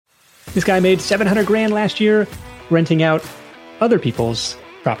This guy made 700 grand last year renting out other people's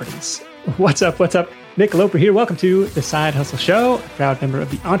properties. What's up? What's up? Nick Loper here. Welcome to The Side Hustle Show, a proud member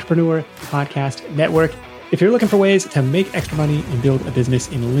of the Entrepreneur Podcast Network. If you're looking for ways to make extra money and build a business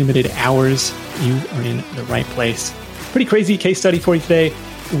in limited hours, you are in the right place. Pretty crazy case study for you today.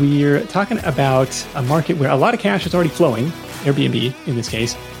 We're talking about a market where a lot of cash is already flowing, Airbnb in this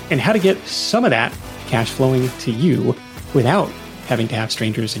case, and how to get some of that cash flowing to you without having to have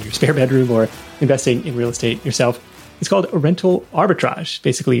strangers in your spare bedroom or investing in real estate yourself. It's called rental arbitrage,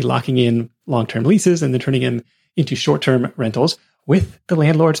 basically locking in long-term leases and then turning them into short-term rentals with the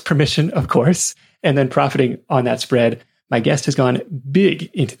landlord's permission, of course, and then profiting on that spread. My guest has gone big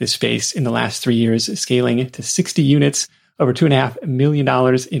into this space in the last 3 years, scaling to 60 units, over $2.5 million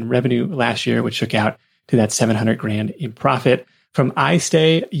in revenue last year, which shook out to that 700 grand in profit. From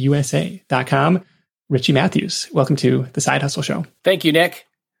istayusa.com, Richie Matthews, welcome to The Side Hustle Show. Thank you, Nick.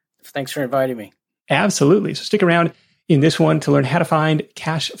 Thanks for inviting me. Absolutely. So stick around in this one to learn how to find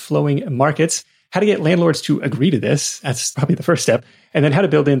cash flowing markets, how to get landlords to agree to this. That's probably the first step. And then how to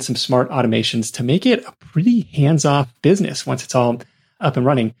build in some smart automations to make it a pretty hands-off business once it's all up and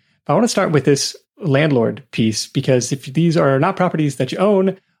running. But I want to start with this landlord piece, because if these are not properties that you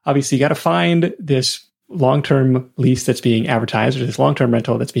own, obviously you got to find this long-term lease that's being advertised or this long-term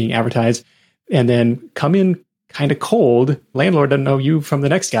rental that's being advertised, and then come in kind of cold. Landlord doesn't know you from the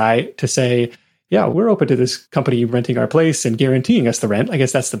next guy to say, yeah, we're open to this company renting our place and guaranteeing us the rent. I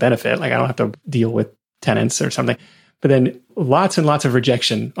guess that's the benefit. Like, I don't have to deal with tenants or something. But then lots and lots of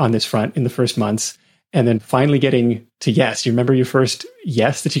rejection on this front in the first months. And then finally getting to yes. You remember your first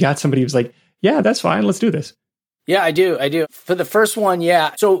yes that you got? Somebody was like, yeah, that's fine. Let's do this. Yeah, I do. For the first one,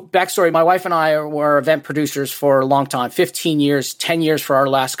 yeah. So backstory, my wife and I were event producers for a long time, 15 years, 10 years for our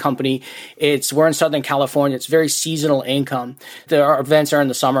last company. We're in Southern California. It's very seasonal income. Our events are in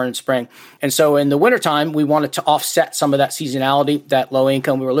the summer and spring. And so in the wintertime, we wanted to offset some of that seasonality, that low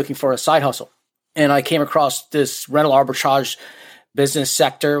income. We were looking for a side hustle. And I came across this rental arbitrage business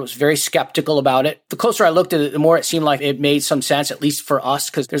sector. I was very skeptical about it. The closer I looked at it, the more it seemed like it made some sense, at least for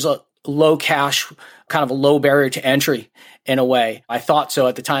us, because there's a low cash, kind of a low barrier to entry in a way. I thought so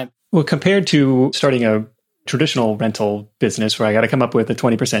at the time. Well, compared to starting a traditional rental business where I got to come up with a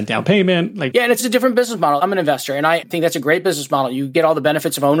 20% down payment. Yeah, and it's a different business model. I'm an investor, and I think that's a great business model. You get all the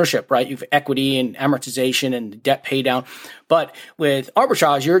benefits of ownership, right? You've equity and amortization and debt pay down. But with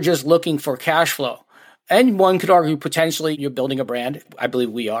arbitrage, you're just looking for cash flow. And one could argue potentially you're building a brand. I believe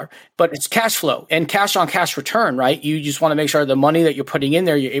we are. But it's cash flow and cash on cash return, right? You just want to make sure the money that you're putting in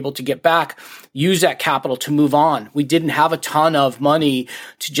there, you're able to get back, use that capital to move on. We didn't have a ton of money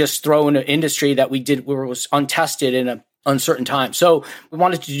to just throw in an industry that was untested in an uncertain time. So we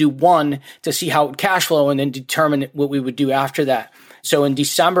wanted to do one to see how it would cash flow and then determine what we would do after that. So in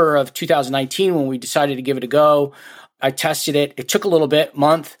December of 2019, when we decided to give it a go, I tested it. It took a little bit,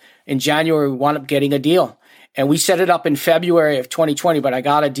 month. In January, we wound up getting a deal. And we set it up in February of 2020, but I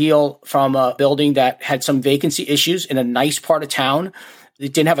got a deal from a building that had some vacancy issues in a nice part of town.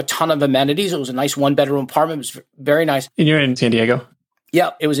 It didn't have a ton of amenities. It was a nice one-bedroom apartment. It was very nice. And you're in San Diego?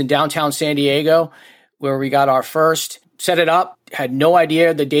 Yeah, it was in downtown San Diego where we got our first. Set it up, had no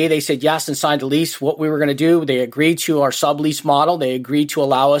idea the day they said yes and signed a lease what we were going to do. They agreed to our sublease model. They agreed to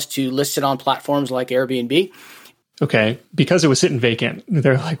allow us to list it on platforms like Airbnb. Okay, because it was sitting vacant,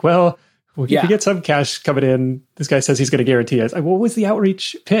 they're like, well, we get some cash coming in. This guy says he's going to guarantee us. Like, what was the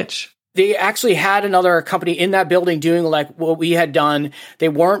outreach pitch? They actually had another company in that building doing like what we had done. They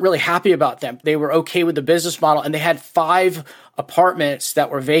weren't really happy about them. They were okay with the business model, and they had 5 apartments that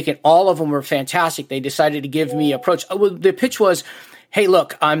were vacant. All of them were fantastic. They decided to give me an approach. The pitch was, hey,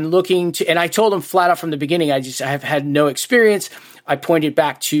 look, I'm looking to, and I told them flat out from the beginning, I have had no experience. I pointed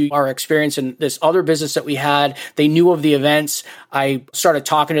back to our experience in this other business that we had. They knew of the events. I started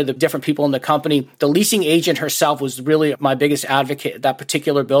talking to the different people in the company. The leasing agent herself was really my biggest advocate at that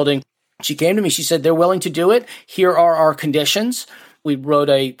particular building. She came to me. She said, they're willing to do it. Here are our conditions. We wrote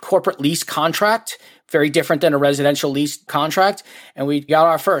a corporate lease contract, very different than a residential lease contract. And we got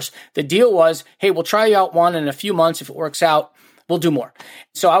our first. The deal was, hey, we'll try you out one in a few months. If it works out, we'll do more.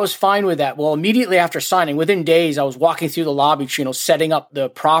 So I was fine with that. Well, immediately after signing, within days, I was walking through the lobby, setting up the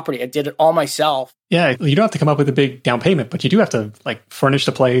property. I did it all myself. Yeah, you don't have to come up with a big down payment, but you do have to like furnish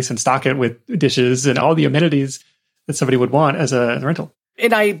the place and stock it with dishes and all the amenities that somebody would want as a rental.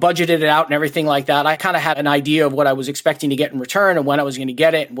 And I budgeted it out and everything like that. I kind of had an idea of what I was expecting to get in return and when I was going to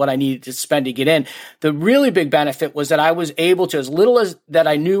get it and what I needed to spend to get in. The really big benefit was that I was able to, as little as that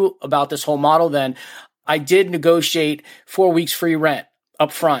I knew about this whole model then, I did negotiate 4 weeks free rent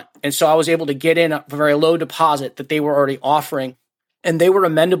up front. And so I was able to get in a very low deposit that they were already offering. And they were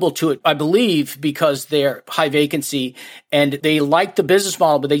amenable to it, I believe, because they're high vacancy and they liked the business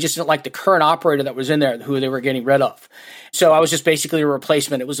model, but they just didn't like the current operator that was in there who they were getting rid of. So I was just basically a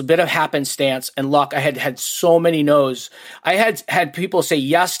replacement. It was a bit of happenstance and luck. I had so many no's. I had people say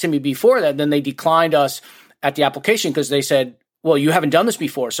yes to me before that. Then they declined us at the application because they said, well, you haven't done this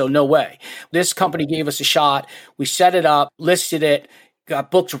before, so no way. This company gave us a shot. We set it up, listed it,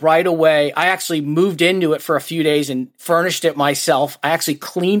 got booked right away. I actually moved into it for a few days and furnished it myself. I actually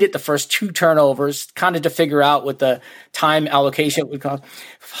cleaned it the first 2 turnovers, kind of to figure out what the time allocation would cost.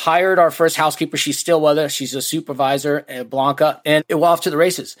 Hired our first housekeeper. She's still with us. She's a supervisor, Blanca, and it went off to the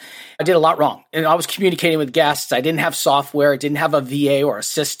races. I did a lot wrong. And I was communicating with guests. I didn't have software. I didn't have a VA or a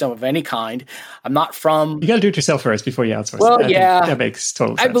system of any kind. I'm not from... You got to do it yourself first before you outsource. Well, yeah. That makes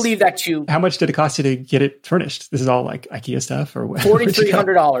total sense. I believe that too. How much did it cost you to get it furnished? This is all like IKEA stuff or what?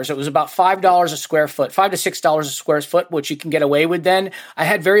 $4,300. It was about $5 a square foot, $5 to $6 a square foot, which you can get away with then. I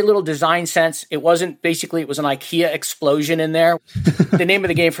had very little design sense. It was an IKEA explosion in there. The name of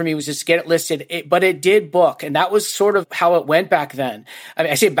the game for me was just get it listed, but it did book. And that was sort of how it went back then. I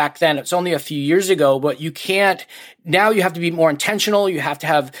mean, I say back then, it's only a few years ago, but you can't, now you have to be more intentional. You have to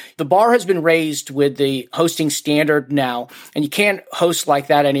have, the bar has been raised with the hosting standard now, and you can't host like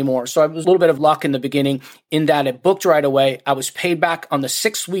that anymore. So it was a little bit of luck in the beginning in that it booked right away. I was paid back on the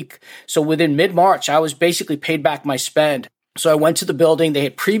 6th week. So within mid-March, I was basically paid back my spend. So I went to the building. They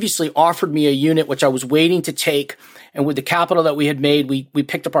had previously offered me a unit, which I was waiting to take. And with the capital that we had made, we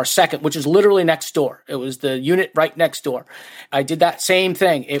picked up our second, which is literally next door. It was the unit right next door. I did that same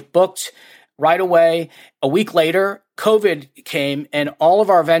thing. It booked right away. A week later, COVID came and all of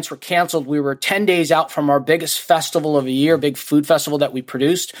our events were canceled. We were 10 days out from our biggest festival of the year, big food festival that we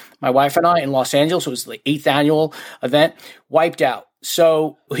produced, my wife and I, in Los Angeles. It was the 8th annual event, wiped out.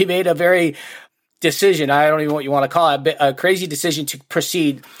 So we made a very decision. I don't even know what you want to call it, a crazy decision to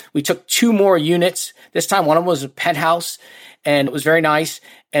proceed. We took 2 more units. This time, one of them was a penthouse and it was very nice.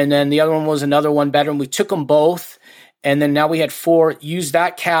 And then the other one was another 1-bedroom. We took them both. And then now we had 4, used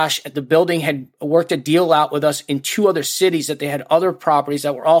that cash. The building had worked a deal out with us in 2 other cities that they had other properties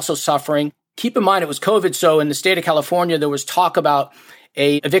that were also suffering. Keep in mind, it was COVID. So in the state of California, there was talk about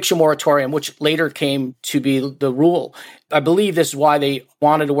a eviction moratorium, which later came to be the rule. I believe this is why they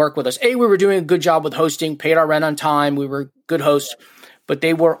wanted to work with us. We were doing a good job with hosting, paid our rent on time. We were good hosts, but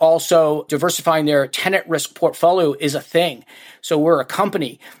they were also diversifying their tenant risk portfolio is a thing. So we're a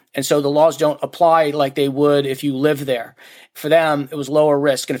company. And so the laws don't apply like they would if you live there. For them, it was lower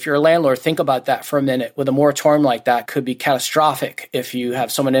risk. And if you're a landlord, think about that for a minute. With a moratorium like that, could be catastrophic if you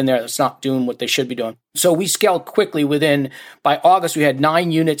have someone in there that's not doing what they should be doing. So we scaled quickly by August, we had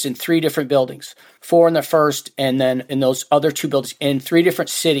 9 units in 3 different buildings, 4 in the first, and then in those other 2 buildings in 3 different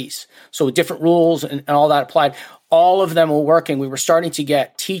cities. So with different rules and all that applied. All of them were working. We were starting to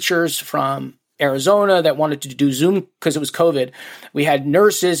get teachers from Arizona that wanted to do Zoom because it was COVID. We had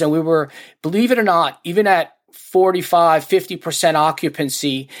nurses, and we were, believe it or not, even at 45, 50%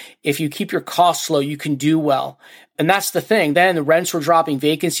 occupancy, if you keep your costs low, you can do well. And that's the thing. Then the rents were dropping,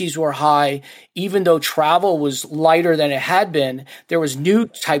 vacancies were high. Even though travel was lighter than it had been, there was new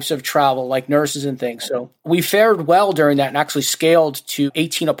types of travel like nurses and things. So we fared well during that and actually scaled to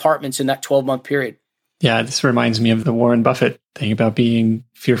 18 apartments in that 12-month period. Yeah, this reminds me of the Warren Buffett thing about being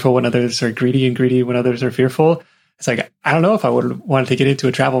fearful when others are greedy and greedy when others are fearful. It's like, I don't know if I would want to get into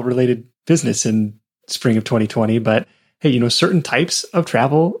a travel-related business in spring of 2020, but hey, certain types of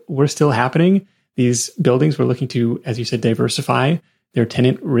travel were still happening. These buildings were looking to, as you said, diversify their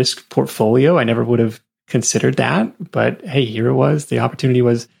tenant risk portfolio. I never would have considered that, but hey, here it was. The opportunity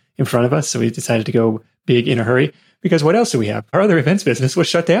was in front of us, so we decided to go big in a hurry. Because what else do we have? Our other events business was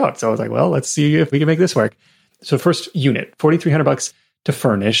shut down. So I was like, well, let's see if we can make this work. So first unit, $4,300 to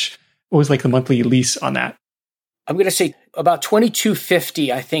furnish. What was like the monthly lease on that? I'm going to say about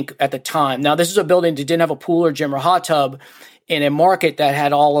 $2,250, I think, at the time. Now, this is a building that didn't have a pool or gym or hot tub in a market that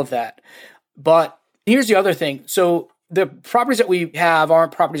had all of that. But here's the other thing. So the properties that we have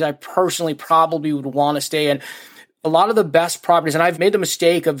aren't properties I personally probably would want to stay in. A lot of the best properties, and I've made the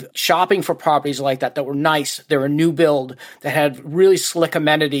mistake of shopping for properties like that were nice. They were a new build that had really slick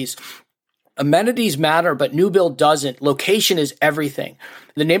amenities. Amenities matter, but new build doesn't. Location is everything.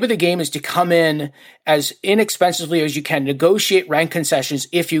 The name of the game is to come in as inexpensively as you can, negotiate rent concessions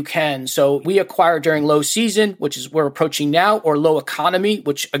if you can. So we acquire during low season, which is we're approaching now, or low economy,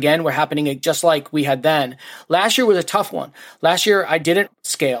 which again, we're happening just like we had then. Last year was a tough one. Last year, I didn't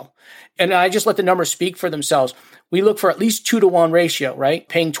scale. And I just let the numbers speak for themselves. We look for at least 2-to-1 ratio, right?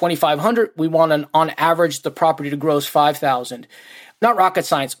 Paying $2,500, we want on average the property to gross $5,000. Not rocket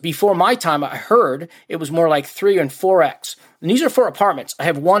science. Before my time, I heard it was more like 3 and 4x. And these are for apartments. I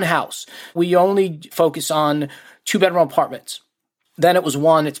have one house. We only focus on 2-bedroom apartments. Then it was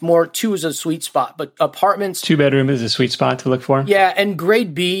 1. It's more 2 is a sweet spot, but apartments. 2-bedroom is a sweet spot to look for. Yeah. And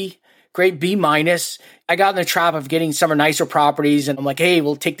grade B minus. I got in the trap of getting some nicer properties, and I'm like, hey,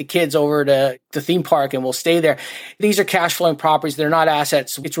 we'll take the kids over to the theme park and we'll stay there. These are cash flowing properties. They're not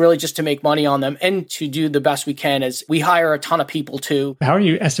assets. It's really just to make money on them and to do the best we can as we hire a ton of people too. How are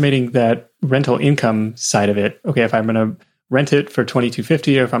you estimating that rental income side of it? Okay, if I'm going to rent it for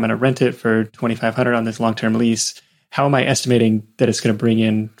 $2,250 or if I'm going to rent it for $2,500 on this long-term lease, how am I estimating that it's going to bring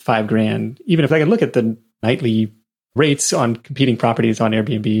in $5,000? Even if I can look at the nightly rates on competing properties on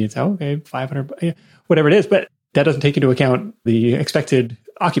Airbnb, it's okay, $500, whatever it is, but that doesn't take into account the expected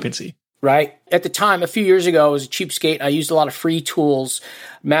occupancy. Right. At the time, a few years ago, I was a cheapskate. I used a lot of free tools,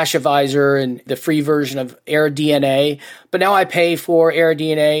 Mash Advisor and the free version of AirDNA. But now I pay for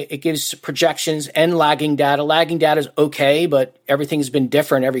AirDNA. It gives projections and lagging data. Lagging data is okay, but everything's been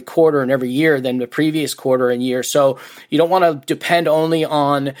different every quarter and every year than the previous quarter and year. So you don't want to depend only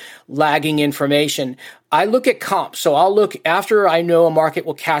on lagging information. I look at comps. So I'll look after I know a market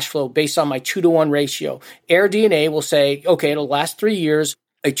will cash flow based on my 2-to-1 ratio. AirDNA will say, okay, it'll last 3 years.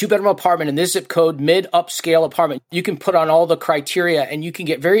 A 2-bedroom apartment in this zip code, mid-upscale apartment. You can put on all the criteria and you can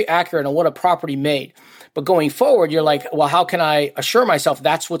get very accurate on what a property made. But going forward, you're like, well, how can I assure myself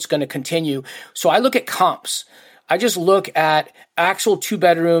that's what's going to continue? So I look at comps. I just look at actual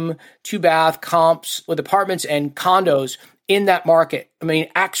 2-bedroom, 2-bath comps with apartments and condos in that market. I mean,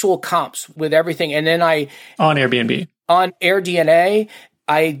 actual comps with everything. And then on Airbnb. On AirDNA,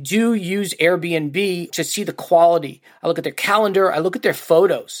 I do use Airbnb to see the quality. I look at their calendar. I look at their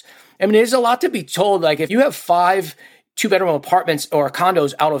photos. I mean, there's a lot to be told. Like if you have 5 2-bedroom apartments or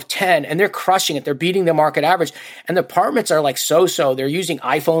condos out of 10 and they're crushing it, they're beating the market average. And the apartments are like so-so. They're using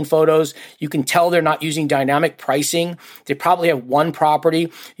iPhone photos. You can tell they're not using dynamic pricing. They probably have one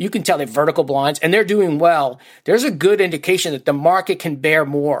property. You can tell they're vertical blinds and they're doing well. There's a good indication that the market can bear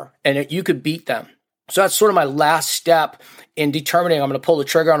more and that you could beat them. So that's sort of my last step in determining I'm going to pull the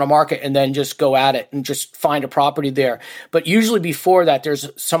trigger on a market and then just go at it and just find a property there. But usually before that, there's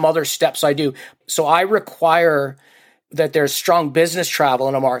some other steps I do. So I require that there's strong business travel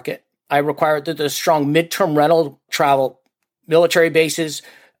in a market. I require that there's strong midterm rental travel, military bases,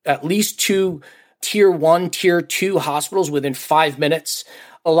 at least 2 tier 1, tier 2 hospitals within 5 minutes,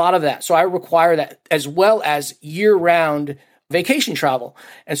 a lot of that. So I require that as well as year-round vacation travel.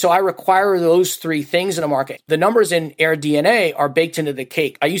 And so I require those 3 things in a market. The numbers in AirDNA are baked into the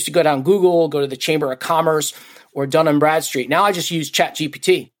cake. I used to go down Google, go to the Chamber of Commerce or Dun & Bradstreet. Now I just use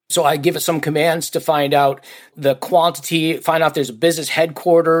ChatGPT. So I give it some commands to find out the quantity, find out if there's a business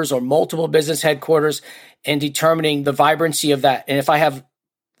headquarters or multiple business headquarters, and determining the vibrancy of that. And if I have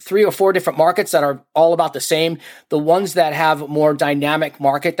 3 or 4 different markets that are all about the same, the ones that have more dynamic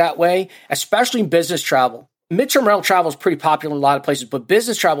market that way, especially in business travel. Midterm rental travel is pretty popular in a lot of places, but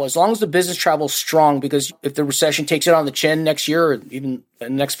business travel, as long as the business travel is strong, because if the recession takes it on the chin next year or even in the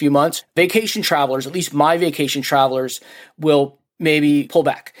next few months, vacation travelers, at least my vacation travelers, will maybe pull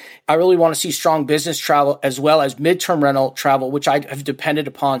back. I really want to see strong business travel as well as midterm rental travel, which I have depended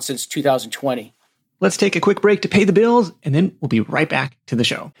upon since 2020. Let's take a quick break to pay the bills, and then we'll be right back to the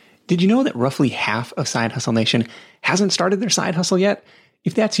show. Did you know that roughly half of Side Hustle Nation hasn't started their side hustle yet?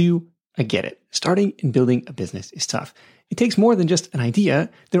 If that's you, I get it. Starting and building a business is tough. It takes more than just an idea.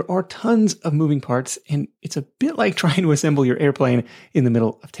 There are tons of moving parts, and it's a bit like trying to assemble your airplane in the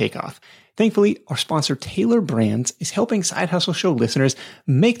middle of takeoff. Thankfully, our sponsor, Taylor Brands, is helping Side Hustle Show listeners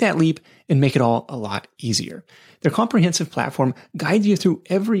make that leap and make it all a lot easier. Their comprehensive platform guides you through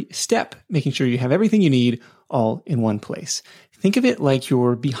every step, making sure you have everything you need all in one place. Think of it like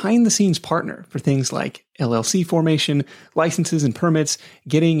your behind-the-scenes partner for things like LLC formation, licenses and permits,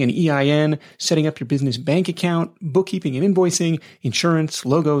 getting an EIN, setting up your business bank account, bookkeeping and invoicing, insurance,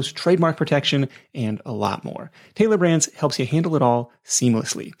 logos, trademark protection, and a lot more. Taylor Brands helps you handle it all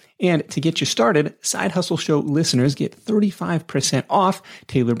seamlessly. And to get you started, Side Hustle Show listeners get 35% off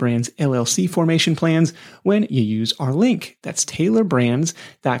Taylor Brands LLC formation plans when you use our link. That's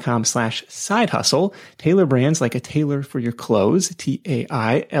taylorbrands.com/sidehustle. Taylor Brands, like a tailor for your clothes,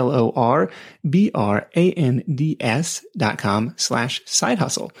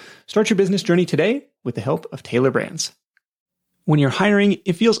 TAILORBRANDS.com/sidehustle. Start your business journey today with the help of Taylor Brands. When you're hiring,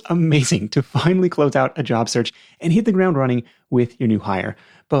 it feels amazing to finally close out a job search and hit the ground running with your new hire.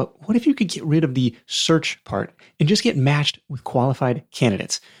 But what if you could get rid of the search part and just get matched with qualified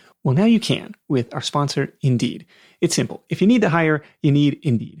candidates? Well, now you can with our sponsor, Indeed. It's simple. If you need to hire, you need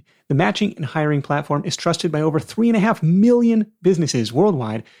Indeed. The matching and hiring platform is trusted by over 3.5 million businesses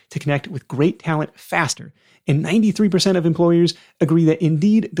worldwide to connect with great talent faster. And 93% of employers agree that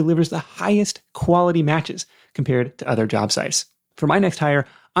Indeed delivers the highest quality matches compared to other job sites. For my next hire,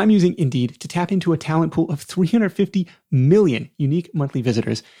 I'm using Indeed to tap into a talent pool of 350 million unique monthly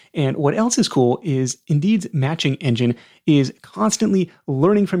visitors. And what else is cool is Indeed's matching engine is constantly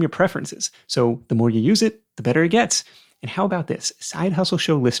learning from your preferences. So the more you use it, the better it gets. And how about this? Side Hustle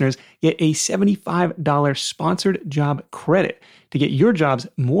Show listeners get a $75 sponsored job credit to get your jobs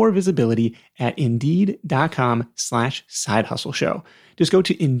more visibility at Indeed.com/sidehustleshow. Just go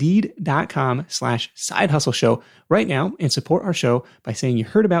to Indeed.com/sidehustleshow right now and support our show by saying you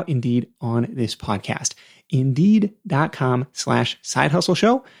heard about Indeed on this podcast.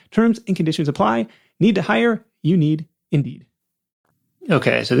 Indeed.com/sidehustleshow. Terms and conditions apply. Need to hire? You need Indeed.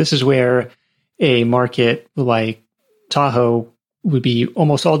 Okay, so this is where a market like Tahoe would be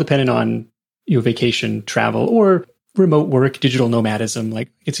almost all dependent on your vacation travel or remote work, digital nomadism. Like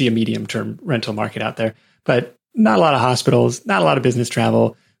you can see a medium-term rental market out there, but not a lot of hospitals, not a lot of business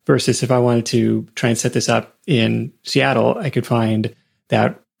travel. Versus if I wanted to try and set this up in Seattle, I could find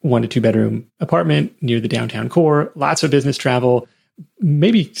that 1 to 2 bedroom apartment near the downtown core, lots of business travel,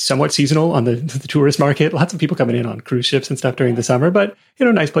 maybe somewhat seasonal on the tourist market. Lots of people coming in on cruise ships and stuff during the summer, but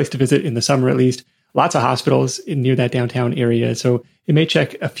nice place to visit in the summer at least. Lots of hospitals near that downtown area. So it may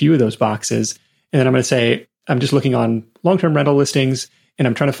check a few of those boxes. And then I'm going to say, I'm just looking on long-term rental listings and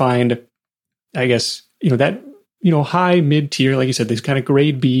I'm trying to find, I guess, that, high mid-tier, like you said, this kind of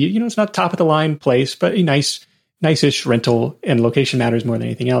grade B, it's not top of the line place, but a nice-ish rental, and location matters more than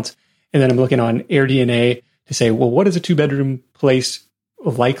anything else. And then I'm looking on AirDNA to say, well, what is a 2-bedroom place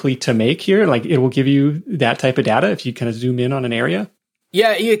likely to make here? Like it will give you that type of data if you kind of zoom in on an area.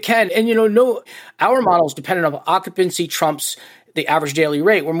 Yeah, you can. And, our model is dependent on occupancy trumps the average daily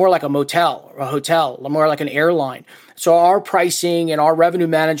rate. We're more like a motel or a hotel, more like an airline. So our pricing and our revenue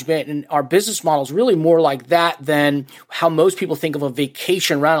management and our business model is really more like that than how most people think of a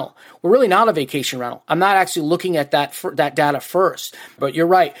vacation rental. We're really not a vacation rental. I'm not actually looking at that data first. But you're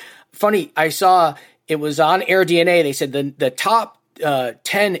right. Funny, I saw it was on AirDNA. They said the top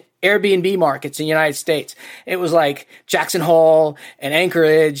 10 Airbnb markets in the United States. It was like Jackson Hole and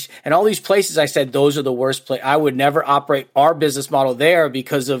Anchorage and all these places. I said, those are the worst places. I would never operate our business model there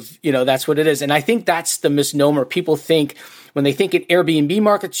because of, that's what it is. And I think that's the misnomer. People think when they think in Airbnb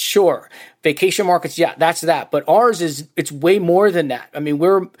markets, sure. Vacation markets, yeah, that's that. But ours it's way more than that. I mean,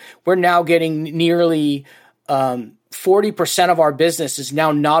 we're now getting nearly 40% of our business is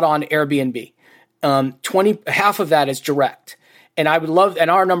now not on Airbnb. Half of that is direct. And I would love,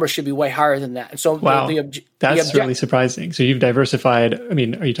 and our numbers should be way higher than that. And so, wow, that's really surprising. So you've diversified. I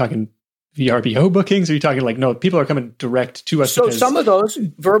mean, are you talking VRBO bookings? Are you talking no, people are coming direct to us? So some of those,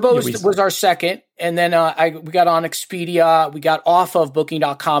 Vrbo was our second, and then we got on Expedia. We got off of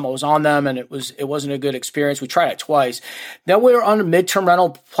Booking.com. I was on them, and it wasn't a good experience. We tried it twice. Then we were on midterm rental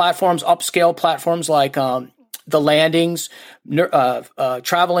platforms, upscale platforms like The Landings,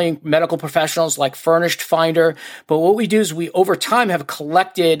 traveling medical professionals like Furnished Finder. But what we do is we, over time, have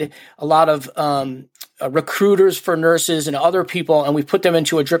collected a lot of recruiters for nurses and other people, and we put them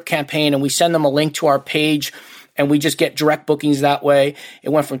into a drip campaign, and we send them a link to our page, and we just get direct bookings that way. It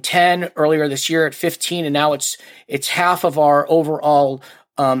went from 10 earlier this year at 15, and now it's half of our overall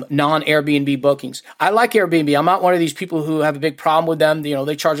non-Airbnb bookings. I like Airbnb. I'm not one of these people who have a big problem with them.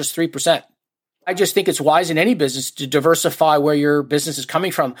 They charge us 3%. I just think it's wise in any business to diversify where your business is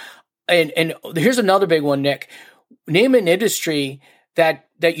coming from. And here's another big one, Nick. Name an industry that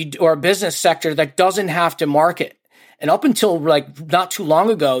you, or a business sector that doesn't have to market. And up until not too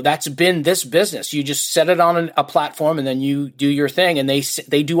long ago, that's been this business. You just set it on a platform and then you do your thing, and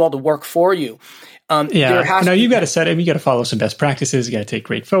they do all the work for you. You've got to set it. You got to follow some best practices. You got to take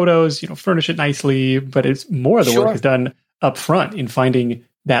great photos, furnish it nicely, but it's more of the work is done up front in finding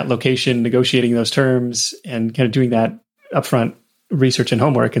that location, negotiating those terms, and kind of doing that upfront research and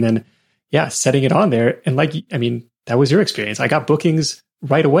homework, and then, setting it on there. And that was your experience. I got bookings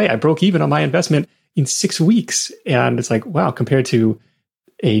right away. I broke even on my investment in 6 weeks, and it's like, wow, compared to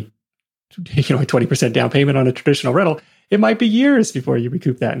a 20% down payment on a traditional rental, it might be years before you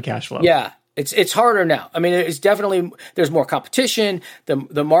recoup that in cash flow. Yeah. It's harder now. I mean, it's definitely, there's more competition,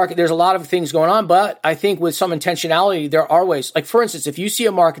 the market, there's a lot of things going on, but I think with some intentionality, there are ways. Like, for instance, if you see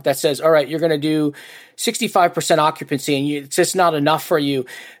a market that says, all right, you're going to do 65% occupancy and it's just not enough for you,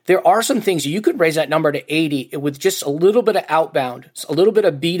 there are some things you could raise that number to 80 with just a little bit of outbound, a little bit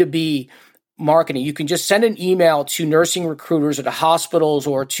of B2B marketing. You can just send an email to nursing recruiters at the hospitals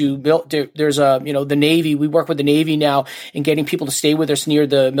or there's the Navy. We work with the Navy now in getting people to stay with us near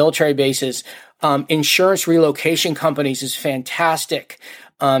the military bases. Insurance relocation companies is fantastic.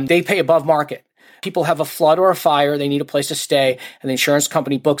 They pay above market. People have a flood or a fire, they need a place to stay, and the insurance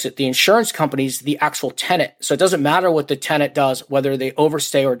company books it. The insurance company is the actual tenant. So it doesn't matter what the tenant does, whether they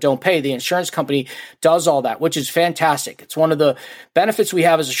overstay or don't pay. The insurance company does all that, which is fantastic. It's one of the benefits we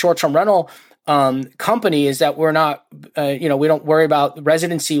have as a short-term rental company is that we're not, we don't worry about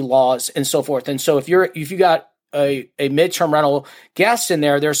residency laws and so forth. And so if you got a midterm rental guest in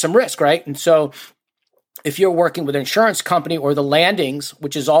there, there's some risk, right? And so if you're working with an insurance company or the landings,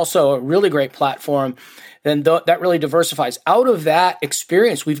 which is also a really great platform, then that really diversifies. Out of that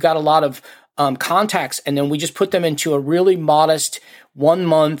experience, we've got a lot of contacts, and then we just put them into a really modest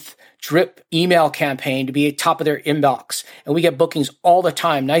 1-month drip email campaign to be at top of their inbox. And we get bookings all the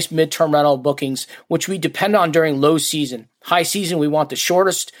time, nice midterm rental bookings, which we depend on during low season. High season, we want the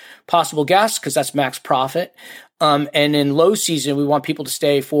shortest possible guests because that's max profit. And in low season, we want people to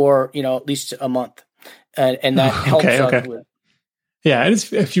stay for, at least a month. And that helps us with. Yeah, and it's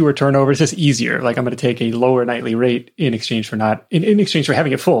fewer turnovers. It's just easier. Like I'm going to take a lower nightly rate in exchange for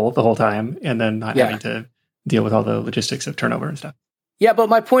having it full the whole time, and then not having to deal with all the logistics of turnover and stuff. Yeah, but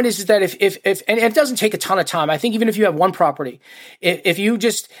my point is that if and it doesn't take a ton of time. I think even if you have one property, if you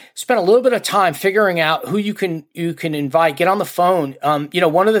just spend a little bit of time figuring out who you can invite, get on the phone.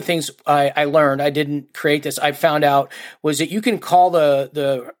 One of the things I learned, I didn't create this, I found out was that you can call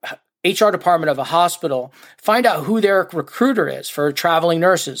the HR department of a hospital, find out who their recruiter is for traveling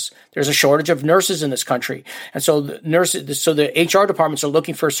nurses. There's a shortage of nurses in this country. And so the HR departments are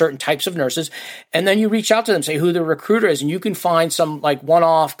looking for certain types of nurses. And then you reach out to them, say who the recruiter is, and you can find some like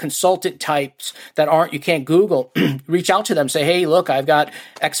one-off consultant types you can't Google. Reach out to them, say, hey, look, I've got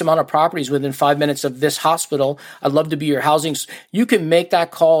X amount of properties within 5 minutes of this hospital. I'd love to be your housing. You can make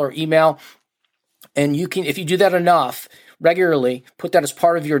that call or email. And you can, if you do that enough, regularly, put that as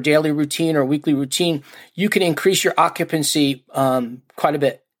part of your daily routine or weekly routine, you can increase your occupancy quite a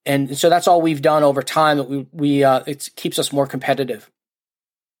bit. And so that's all we've done over time. That it keeps us more competitive.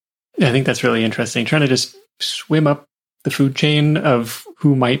 Yeah, I think that's really interesting. Trying to just swim up the food chain of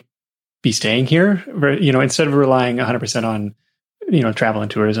who might be staying here, instead of relying 100% on, travel and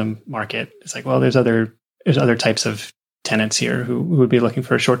tourism market. It's like, well, there's other types of tenants here who would be looking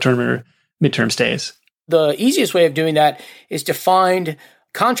for short-term or midterm stays. The easiest way of doing that is to find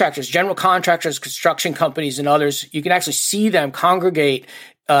contractors, general contractors, construction companies, and others. You can actually see them congregate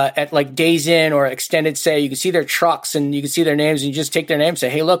at like Days Inn or extended stay. You can see their trucks and you can see their names, and you just take their name and say,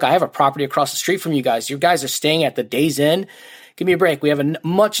 hey, look, I have a property across the street from you guys. You guys are staying at the Days Inn. Give me a break. We have a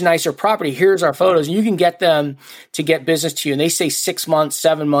much nicer property. Here's our photos. And you can get them to get business to you. And they stay 6 months,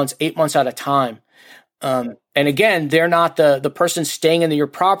 7 months, 8 months at a time. And again, they're not the person staying in your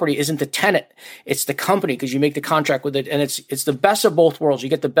property isn't the tenant. It's the company because you make the contract with it. And it's the best of both worlds. You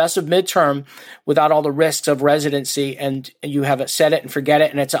get the best of midterm without all the risks of residency, and you have it set it and forget it.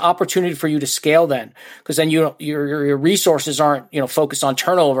 And it's an opportunity for you to scale then, because then your resources aren't, focused on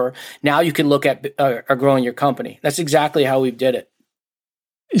turnover. Now you can look at growing your company. That's exactly how we did it.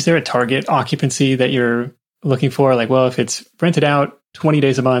 Is there a target occupancy that you're looking for? Like, well, if it's rented out 20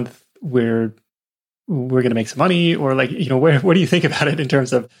 days a month, we're going to make some money, or like, what do you think about it in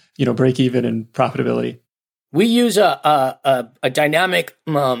terms of, break even and profitability? We use a dynamic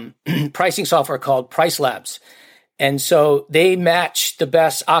pricing software called Price Labs. And so they match the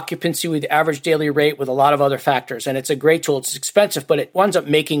best occupancy with the average daily rate with a lot of other factors. And it's a great tool. It's expensive, but it winds up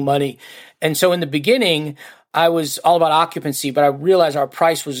making money. And so in the beginning, I was all about occupancy, but I realized our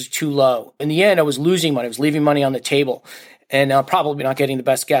price was too low. In the end, I was losing money. I was leaving money on the table and probably not getting the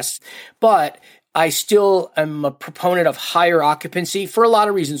best guests. But I still am a proponent of higher occupancy for a lot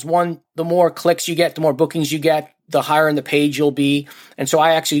of reasons. One, the more clicks you get, the more bookings you get, the higher in the page you'll be. And so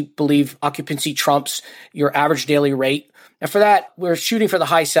I actually believe occupancy trumps your average daily rate. And for that, we're shooting for the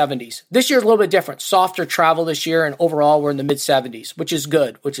high 70s. This year's a little bit different. Softer travel this year, and overall we're in the mid 70s, which is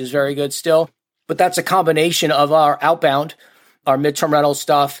good, which is very good still. But that's a combination of our outbound, our midterm rental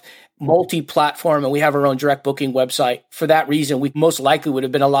stuff, multi-platform, and we have our own direct booking website. For that reason, we most likely would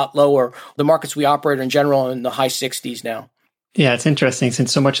have been a lot lower. The markets we operate in general are in the high 60s now. Yeah, it's interesting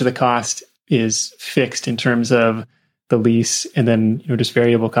since so much of the cost is fixed in terms of the lease and then just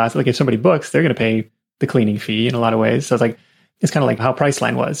variable costs. Like if somebody books, they're going to pay the cleaning fee in a lot of ways. So it's kind of like how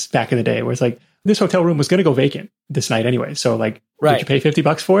Priceline was back in the day, where it's like this hotel room was going to go vacant this night anyway. So like, right. Did you pay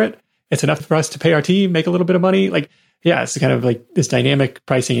 $50 for it? It's enough for us to pay our team, make a little bit of money. Like, yeah, it's kind of like this dynamic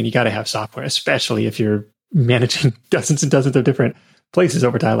pricing, and you got to have software, especially if you're managing dozens and dozens of different places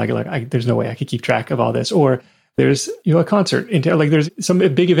over time. There's no way I could keep track of all this. Or there's a concert, there's some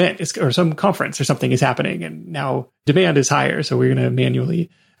big event or some conference or something is happening, and now demand is higher, so we're going to manually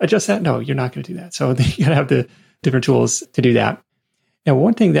adjust that. No, you're not going to do that. So you got to have the different tools to do that. Now,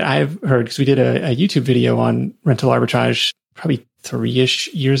 one thing that I've heard, because we did a YouTube video on rental arbitrage probably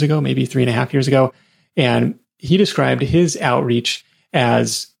 3-ish years ago, maybe 3.5 years ago, and he described his outreach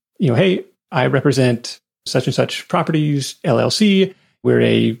as, hey, I represent such and such properties, LLC. We're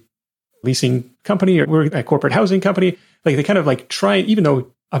a leasing company, or we're a corporate housing company. They kind of try, even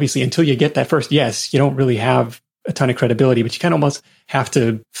though obviously until you get that first yes, you don't really have a ton of credibility, but you kind of almost have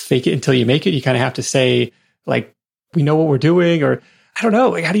to fake it until you make it. You kind of have to say, we know what we're doing, or I don't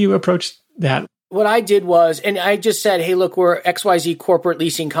know, how do you approach that? What I did was, and I just said, hey, look, we're XYZ corporate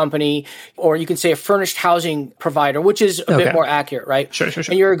leasing company, or you can say a furnished housing provider, which is a bit more accurate, right? Sure.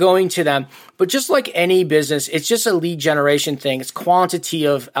 And you're going to them. But just like any business, it's just a lead generation thing. It's quantity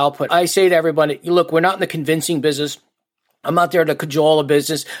of output. I say to everybody, look, we're not in the convincing business. I'm not there to cajole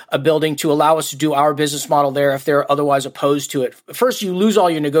a building to allow us to do our business model there if they're otherwise opposed to it. First, you lose all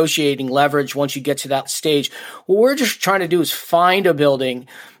your negotiating leverage once you get to that stage. What we're just trying to do is find a building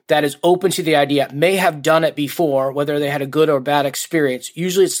that is open to the idea, may have done it before, whether they had a good or bad experience.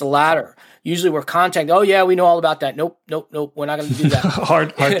 Usually it's the latter. Usually we're contacting, oh yeah, we know all about that. Nope, we're not going to do that.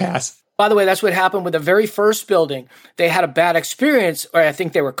 hard pass. By the way, that's what happened with the very first building. They had a bad experience, or I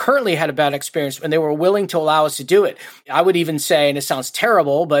think they were currently had a bad experience, and they were willing to allow us to do it. I would even say, and it sounds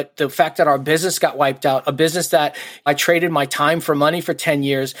terrible, but the fact that our business got wiped out, a business that I traded my time for money for 10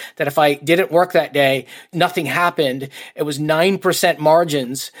 years, that if I didn't work that day, nothing happened. It was 9%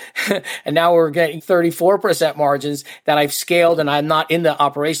 margins, and now we're getting 34% margins that I've scaled, and I'm not in the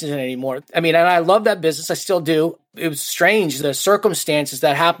operations anymore. I mean, and I love that business. I still do. It was strange, the circumstances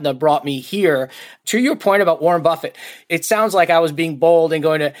that happened that brought me here. To your point about Warren Buffett, it sounds like I was being bold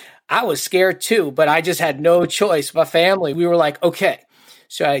and I was scared too, but I just had no choice. My family, we were like, okay,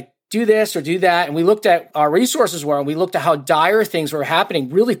 should I do this or do that? And we looked at our resources and we looked at how dire things were happening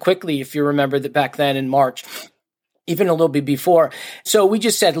really quickly, if you remember that back then in March. Even a little bit before. So we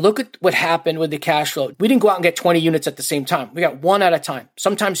just said, look at what happened with the cash flow. We didn't go out and get 20 units at the same time. We got one at a time,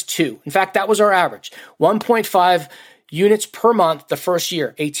 sometimes two. In fact, that was our average, 1.5 units per month the first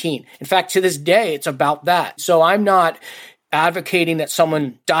year, 18. In fact, to this day, it's about that. So I'm not advocating that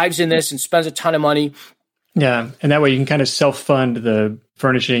someone dives in this and spends a ton of money. Yeah. And that way you can kind of self-fund the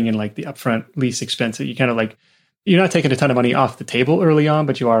furnishing and the upfront lease expense that you kind of you're not taking a ton of money off the table early on,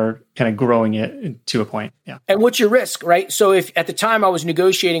 but you are kind of growing it to a point. Yeah. And what's your risk, right? So if at the time I was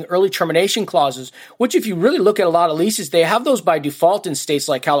negotiating early termination clauses, which if you really look at a lot of leases, they have those by default in states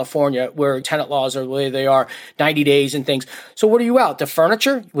like California, where tenant laws are the way they are, 90 days and things. So what are you out? The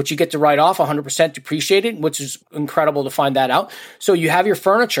furniture, which you get to write off 100% depreciated, which is incredible to find that out. So you have your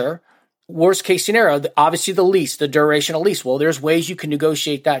furniture. Worst case scenario, obviously the lease, the duration of lease. Well, there's ways you can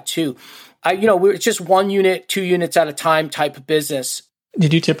negotiate that too. It's just 1 unit, 2 units at a time type of business.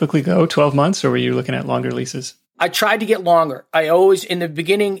 Did you typically go 12 months or were you looking at longer leases? I tried to get longer. I always, in the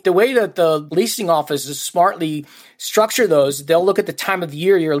beginning, the way that the leasing offices smartly structure those, they'll look at the time of the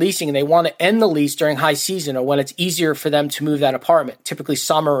year you're leasing and they want to end the lease during high season or when it's easier for them to move that apartment, typically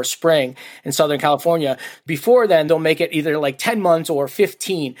summer or spring in Southern California. Before then, they'll make it either 10 months or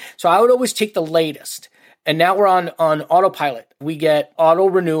 15. So I would always take the latest. And now we're on autopilot. We get auto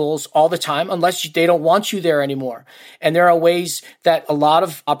renewals all the time unless they don't want you there anymore. And there are ways that a lot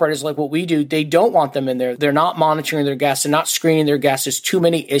of operators like what we do, they don't want them in there. They're not monitoring their guests. They're not screening their guests. There's too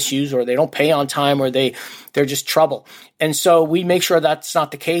many issues or they don't pay on time or they're just trouble. And so we make sure that's not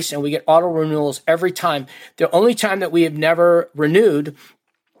the case and we get auto renewals every time. The only time that we have never renewed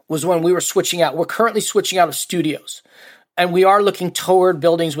was when we were switching out. We're currently switching out of studios. And we are looking toward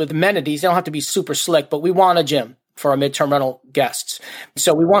buildings with amenities. They don't have to be super slick, but we want a gym for our midterm rental guests.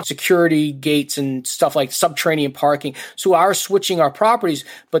 So we want security gates and stuff like subterranean parking. So we are switching our properties,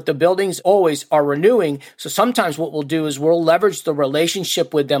 but the buildings always are renewing. So sometimes what we'll do is we'll leverage the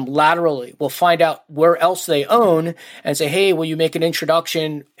relationship with them laterally. We'll find out where else they own and say, hey, will you make an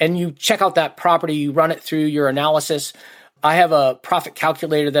introduction? And you check out that property, you run it through your analysis. I have a profit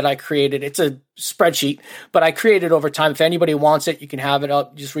calculator that I created. It's a spreadsheet, but I created over time. If anybody wants it, you can have it.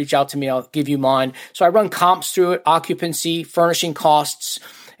 Just reach out to me. I'll give you mine. So I run comps through it, occupancy, furnishing costs,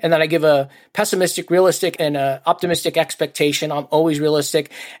 and then I give a pessimistic, realistic, and a optimistic expectation. I'm always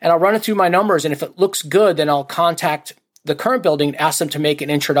realistic. And I'll run it through my numbers. And if it looks good, then I'll contact the current building and ask them to make an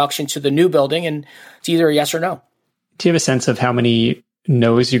introduction to the new building. And it's either a yes or no. Do you have a sense of how many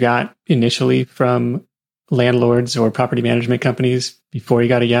no's you got initially from landlords or property management companies before you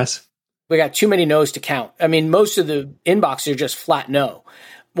got a yes? We got too many no's to count. I mean, most of the inboxes are just flat no.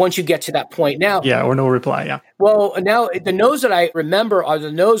 Once you get to that point now. Yeah, or no reply, yeah. Well, now the no's that I remember are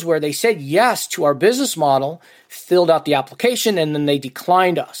the no's where they said yes to our business model, filled out the application, and then they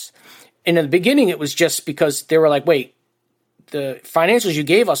declined us. And in the beginning, it was just because they were like, wait, the financials you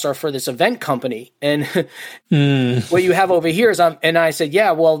gave us are for this event company. And what you have over here is, and I said,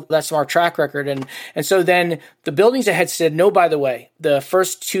 yeah, well, that's our track record. And so then the buildings that had said no, by the way, the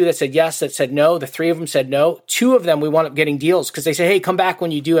first two that said yes, that said no, the three of them said no. Two of them, we wound up getting deals because they said, hey, come back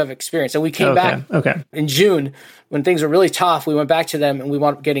when you do have experience. And we came back in June when things were really tough. We went back to them and we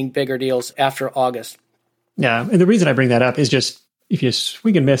wound up getting bigger deals after August. Yeah. And the reason I bring that up is just if you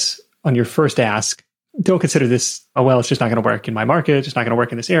swing and miss on your first ask, don't consider this, oh, well, it's just not going to work in my market. It's just not going to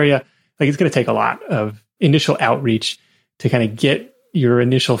work in this area. Like it's going to take a lot of initial outreach to kind of get your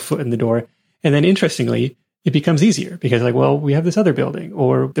initial foot in the door. And then interestingly, it becomes easier because like, well, we have this other building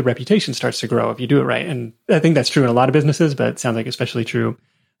or the reputation starts to grow if you do it right. And I think that's true in a lot of businesses, but it sounds like especially true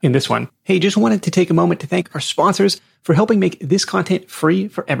in this one. Hey, just wanted to take a moment to thank our sponsors for helping make this content free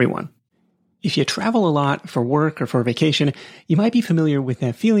for everyone. If you travel a lot for work or for vacation, you might be familiar with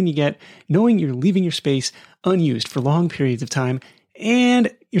that feeling you get knowing you're leaving your space unused for long periods of time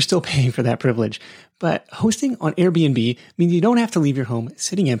and you're still paying for that privilege. But hosting on Airbnb means you don't have to leave your home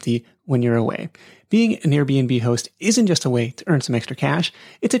sitting empty when you're away. Being an Airbnb host isn't just a way to earn some extra cash.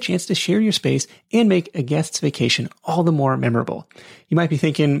 It's a chance to share your space and make a guest's vacation all the more memorable. You might be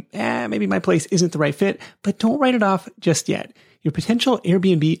thinking, maybe my place isn't the right fit, but don't write it off just yet. Your potential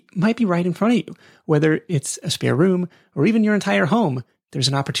Airbnb might be right in front of you. Whether it's a spare room or even your entire home, there's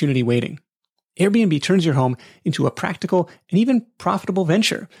an opportunity waiting. Airbnb turns your home into a practical and even profitable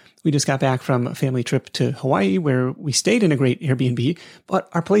venture. We just got back from a family trip to Hawaii where we stayed in a great Airbnb, but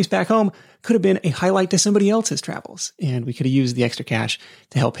our place back home could have been a highlight to somebody else's travels, and we could have used the extra cash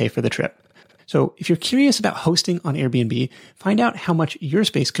to help pay for the trip. So if you're curious about hosting on Airbnb, find out how much your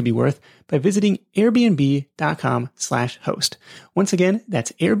space could be worth by visiting airbnb.com/host. Once again,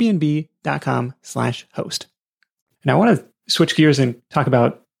 that's airbnb.com/host. And I want to switch gears and talk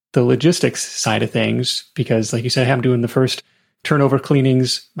about the logistics side of things, because like you said, I'm doing the first turnover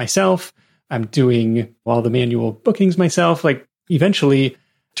cleanings myself. I'm doing all the manual bookings myself. Like eventually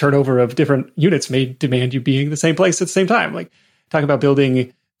turnover of different units may demand you being the same place at the same time. Like talk about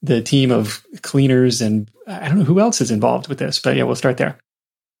building the team of cleaners, and I don't know who else is involved with this, but yeah, we'll start there.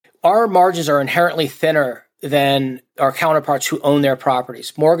 Our margins are inherently thinner than our counterparts who own their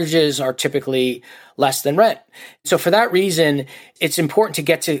properties. Mortgages are typically less than rent. So for that reason, it's important to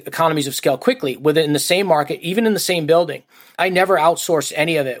get to economies of scale quickly within the same market, even in the same building. I never outsourced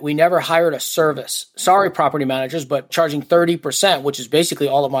any of it. We never hired a service. Sorry, property managers, but charging 30%, which is basically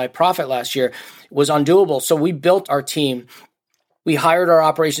all of my profit last year, was undoable. So we built our team. We hired our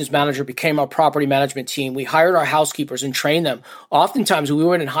operations manager, became our property management team. We hired our housekeepers and trained them. Oftentimes, we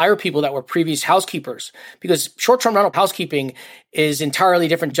wouldn't hire people that were previous housekeepers because short-term rental housekeeping is an entirely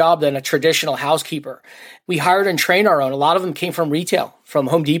different job than a traditional housekeeper. We hired and trained our own. A lot of them came from retail, from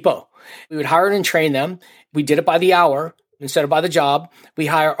Home Depot. We would hire and train them. We did it by the hour instead of by the job. We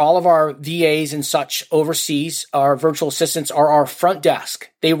hire all of our VAs and such overseas. Our virtual assistants are our front desk.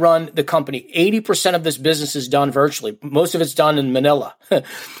 They run the company. 80% of this business is done virtually. Most of it's done in Manila.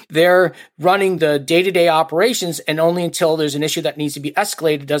 They're running the day-to-day operations, and only until there's an issue that needs to be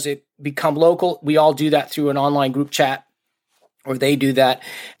escalated does it become local. We all do that through an online group chat, or they do that.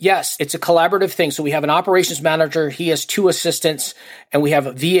 Yes, it's a collaborative thing. So we have an operations manager. He has two assistants, and we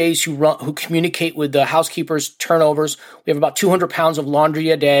have VAs who communicate with the housekeepers' turnovers. We have about 200 pounds of laundry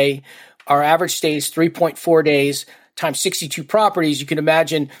a day. Our average stay is 3.4 days times 62 properties. You can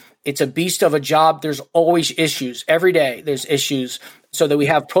imagine it's a beast of a job. There's always issues. Every day there's issues. So that we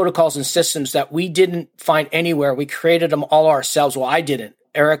have protocols and systems that we didn't find anywhere. We created them all ourselves. Well, I didn't.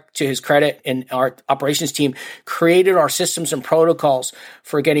 Eric, to his credit, and our operations team created our systems and protocols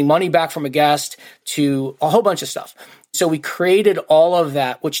for getting money back from a guest to a whole bunch of stuff. So we created all of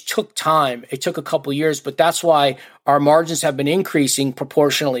that, which took time. It took a couple of years, but that's why our margins have been increasing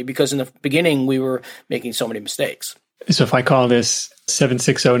proportionally, because in the beginning we were making so many mistakes. So if I call this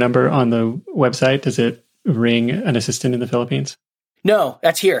 760 number on the website, does it ring an assistant in the Philippines? No,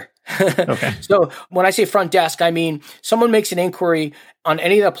 that's here. Okay. So when I say front desk, I mean someone makes an inquiry on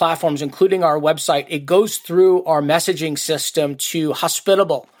any of the platforms, including our website. It goes through our messaging system to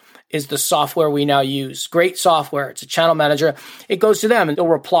Hospitable is the software we now use. Great software. It's a channel manager. It goes to them and they'll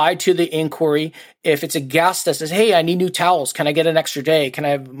reply to the inquiry. If it's a guest that says, hey, I need new towels. Can I get an extra day? Can I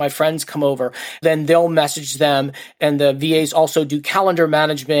have my friends come over? Then they'll message them. And the VAs also do calendar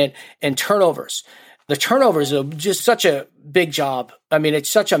management and turnovers. The turnover is just such a big job. I mean, it's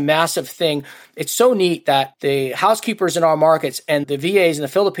such a massive thing. It's so neat that the housekeepers in our markets and the VAs in the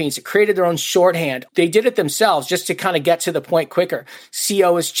Philippines created their own shorthand. They did it themselves just to kind of get to the point quicker.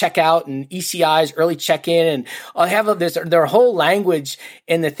 CO is checkout and ECI is early check-in. And I have their whole language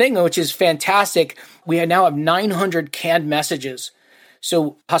in the thing, which is fantastic. We now have 900 canned messages.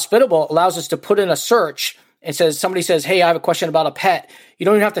 So Hospitable allows us to put in a search and somebody says, hey, I have a question about a pet. You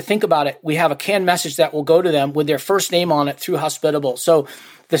don't even have to think about it. We have a canned message that will go to them with their first name on it through Hospitable. So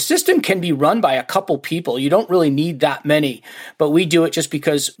the system can be run by a couple people. You don't really need that many, but we do it just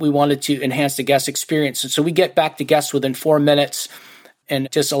because we wanted to enhance the guest experience. And so we get back to guests within 4 minutes, and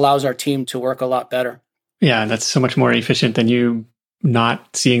it just allows our team to work a lot better. Yeah, and that's so much more efficient than you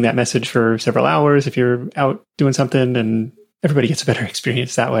not seeing that message for several hours if you're out doing something, and everybody gets a better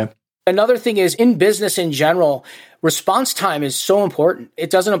experience that way. Another thing is, in business in general, response time is so important.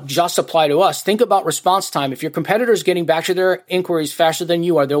 It doesn't just apply to us. Think about response time. If your competitor is getting back to their inquiries faster than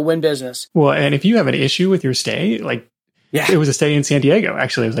you are, they'll win business. Well, and if you have an issue with your stay, it was a stay in San Diego,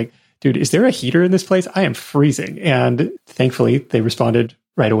 actually. I was like, dude, is there a heater in this place? I am freezing. And thankfully, they responded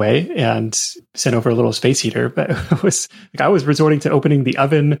right away and sent over a little space heater. But I was resorting to opening the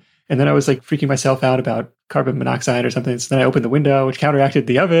oven, and then I was freaking myself out about carbon monoxide or something. So then I opened the window, which counteracted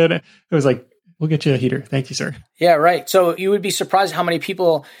the oven. It was like, we'll get you a heater. Thank you, sir. Yeah, right. So you would be surprised how many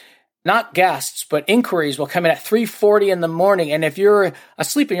people, not guests, but inquiries will come in at 3:40 in the morning. And if you're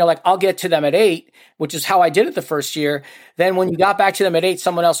asleep and you're like, I'll get to them at 8, which is how I did it the first year, then when you got back to them at 8,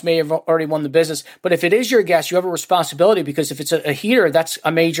 someone else may have already won the business. But if it is your guest, you have a responsibility, because if it's a heater, that's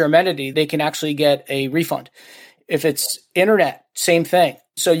a major amenity. They can actually get a refund. If it's internet, same thing.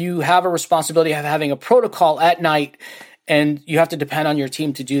 So you have a responsibility of having a protocol at night, and you have to depend on your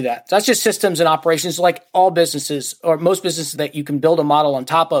team to do that. So that's just systems and operations, like all businesses, or most businesses that you can build a model on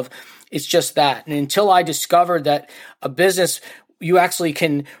top of. It's just that. And until I discovered that a business, you actually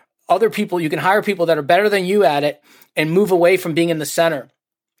can hire people that are better than you at it and move away from being in the center.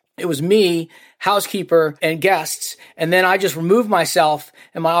 It was me, housekeeper, and guests. And then I just removed myself,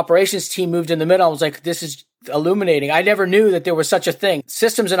 and my operations team moved in the middle. I was like, this is illuminating. I never knew that there was such a thing.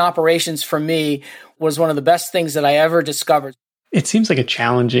 Systems and operations for me was one of the best things that I ever discovered. It seems like a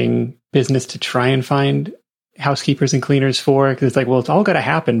challenging business to try and find housekeepers and cleaners for, because it's all got to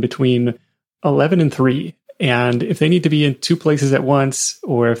happen between 11 and 3. And if they need to be in 2 places at once,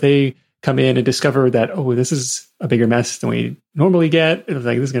 or if they come in and discover that, this is a bigger mess than we normally get, it's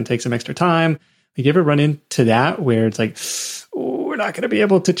like, this is going to take some extra time. Like, you ever run into that where it's like, we're not going to be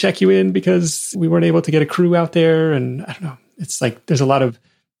able to check you in because we weren't able to get a crew out there? And I don't know. It's like there's a lot of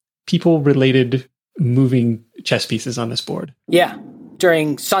people-related moving chess pieces on this board. Yeah,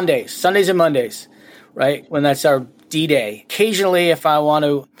 during Sundays and Mondays, right? When that's our D-Day. Occasionally, if I want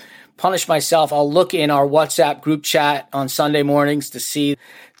to punish myself, I'll look in our WhatsApp group chat on Sunday mornings to see.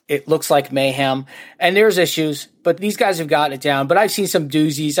 It looks like mayhem, and there's issues, but these guys have gotten it down. But I've seen some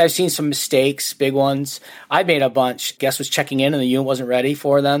doozies. I've seen some mistakes, big ones. I made a bunch. Guest was checking in and the unit wasn't ready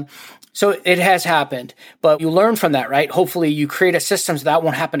for them. So it has happened, but you learn from that, right? Hopefully you create a system so that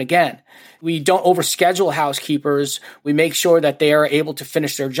won't happen again. We don't overschedule housekeepers. We make sure that they are able to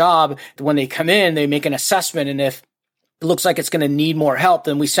finish their job. When they come in, they make an assessment, and if it looks like it's going to need more help,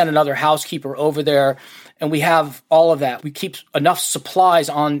 then we send another housekeeper over there. And we have all of that. We keep enough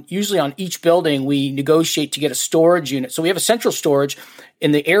supplies usually on each building. We negotiate to get a storage unit. So we have a central storage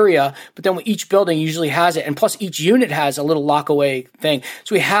in the area, but then each building usually has it. And plus each unit has a little lock away thing.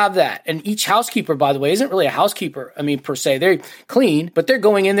 So we have that. And each housekeeper, by the way, isn't really a housekeeper. Per se, they're clean, but they're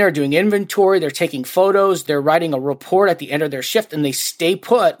going in there doing inventory. They're taking photos. They're writing a report at the end of their shift, and they stay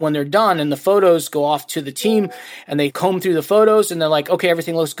put when they're done. And the photos go off to the team, and they comb through the photos, and they're like, okay,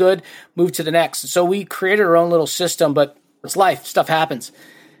 everything looks good. Move to the next. So we created our own little system, but it's life. Stuff happens.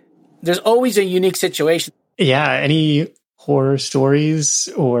 There's always a unique situation. Yeah. Any horror stories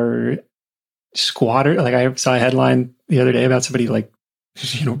or squatter? Like, I saw a headline the other day about somebody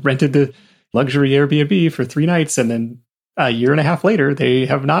rented the luxury Airbnb for 3 nights, and then a year and a half later, they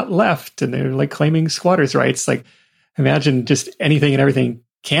have not left, and they're claiming squatters' rights. Like, imagine just anything and everything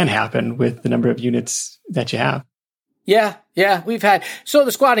can happen with the number of units that you have. Yeah, we've had. So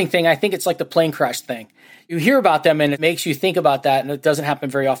the squatting thing, I think it's like the plane crash thing. You hear about them and it makes you think about that, and it doesn't happen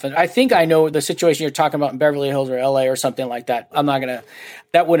very often. I think I know the situation you're talking about in Beverly Hills or LA or something like that.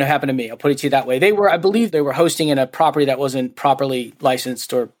 That wouldn't have happened to me. I'll put it to you that way. I believe they were hosting in a property that wasn't properly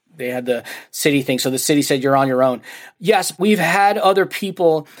licensed, or they had the city thing. So the city said, you're on your own. Yes, we've had other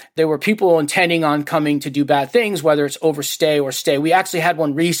people. There were people intending on coming to do bad things, whether it's overstay or stay. We actually had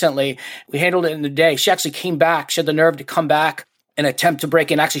one recently. We handled it in the day. She actually came back. She had the nerve to come back an attempt to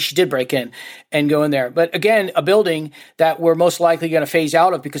break in. Actually, she did break in and go in there. But again, a building that we're most likely going to phase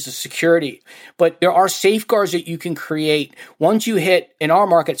out of because of security. But there are safeguards that you can create. Once you hit, in our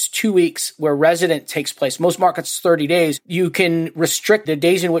markets, 2 weeks where resident takes place. Most markets, 30 days. You can restrict the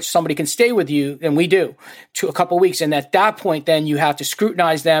days in which somebody can stay with you, and we do, to a couple of weeks. And at that point, then you have to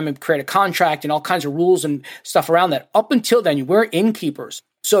scrutinize them and create a contract and all kinds of rules and stuff around that. Up until then, we're innkeepers.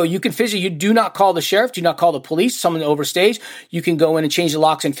 So you can physically, you do not call the sheriff, do not call the police, someone that overstays. You can go in and change the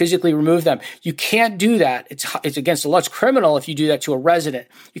locks and physically remove them. You can't do that. It's against the law. It's criminal if you do that to a resident.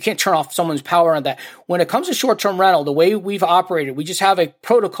 You can't turn off someone's power on that. When it comes to short-term rental, the way we've operated, we just have a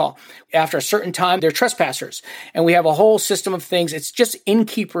protocol. After a certain time, they're trespassers. And we have a whole system of things. It's just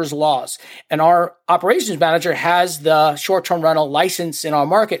innkeepers' laws. And our operations manager has the short-term rental license in our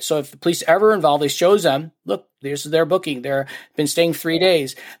market. So if the police are ever involved, they shows them, look, this is their booking. They've been staying 3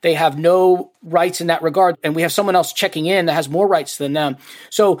 days. They have no rights in that regard. And we have someone else checking in that has more rights than them.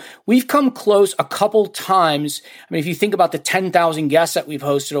 So we've come close a couple times. I mean, if you think about the 10,000 guests that we've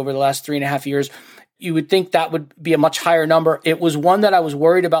hosted over the last 3.5 years, you would think that would be a much higher number. It was one that I was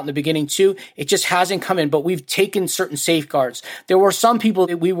worried about in the beginning too. It just hasn't come in, but we've taken certain safeguards. There were some people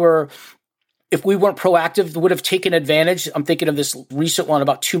that if we weren't proactive, would have taken advantage. I'm thinking of this recent one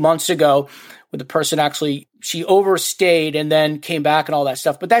about 2 months ago where the person actually, she overstayed and then came back and all that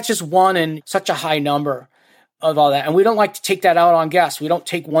stuff. But that's just one in such a high number of all that. And we don't like to take that out on guests. We don't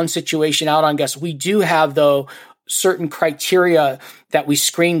take one situation out on guests. We do have, though, certain criteria that we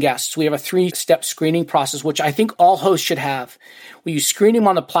screen guests. We have a 3-step screening process, which I think all hosts should have. You screen them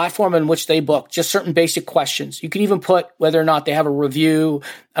on the platform in which they book, just certain basic questions. You can even put whether or not they have a review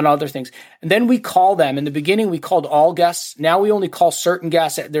and other things. And then we call them. In the beginning, we called all guests. Now we only call certain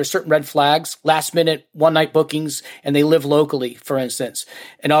guests. There's certain red flags, last minute, one night bookings, and they live locally, for instance,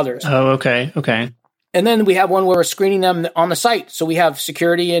 and others. Oh, okay. Okay. And then we have one where we're screening them on the site. So we have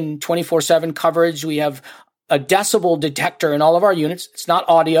security and 24/7 coverage. We have a decibel detector in all of our units. It's not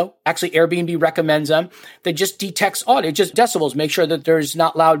audio. Actually, Airbnb recommends them. They just detects audio, just decibels, make sure that there's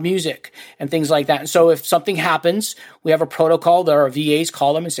not loud music and things like that. And so if something happens, we have a protocol that our VAs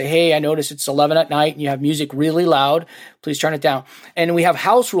call them and say, hey, I notice it's 11 at night and you have music really loud. Please turn it down. And we have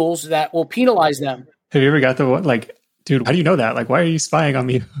house rules that will penalize them. Have you ever got the one, like, dude, how do you know that? Like, why are you spying on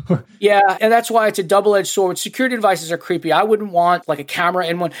me? Yeah, and that's why it's a double-edged sword. Security devices are creepy. I wouldn't want like a camera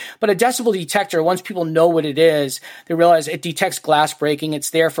in one, but a decibel detector, once people know what it is, they realize it detects glass breaking. It's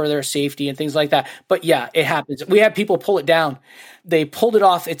there for their safety and things like that. But yeah, it happens. We had people pull it down. They pulled it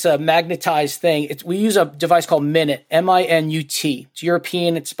off. It's a magnetized thing. We use a device called Minut, M-I-N-U-T. It's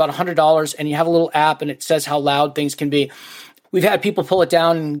European. It's about $100, and you have a little app, and it says how loud things can be. We've had people pull it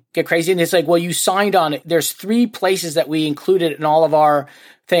down and get crazy. And it's like, well, you signed on it. There's 3 places that we included in all of our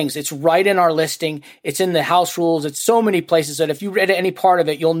things. It's right in our listing. It's in the house rules. It's so many places that if you read any part of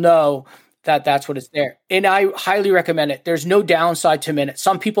it, you'll know that that's what it's there. And I highly recommend it. There's no downside to Minut.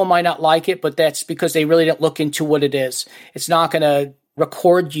 Some people might not like it, but that's because they really didn't look into what it is. It's not going to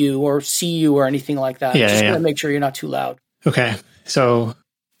record you or see you or anything like that. Yeah, it's just yeah. going to make sure you're not too loud. Okay. So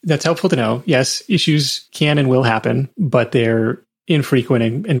that's helpful to know. Yes, issues can and will happen, but they're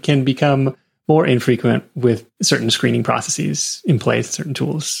infrequent and can become more infrequent with certain screening processes in place, certain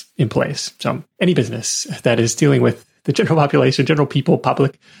tools in place. So any business that is dealing with the general population, general people,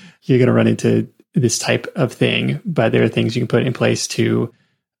 public, you're going to run into this type of thing. But there are things you can put in place to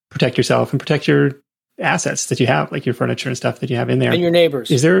protect yourself and protect your assets that you have, like your furniture and stuff that you have in there. And your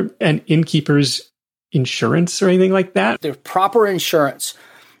neighbors. Is there an innkeeper's insurance or anything like that? The proper insurance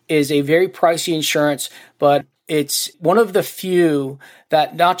is a very pricey insurance, but it's one of the few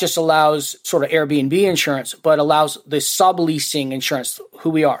that not just allows sort of Airbnb insurance, but allows the subleasing insurance, who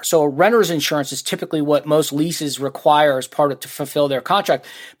we are. So a renter's insurance is typically what most leases require as part of to fulfill their contract.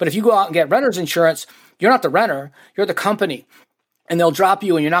 But if you go out and get renter's insurance, you're not the renter, you're the company. And they'll drop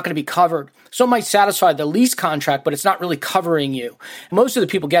you and you're not going to be covered. So it might satisfy the lease contract, but it's not really covering you. Most of the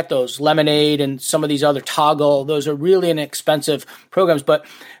people get those, Lemonade and some of these other Toggle. Those are really inexpensive programs, but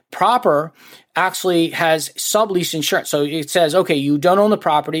Proper actually has sublease insurance. So it says, okay, you don't own the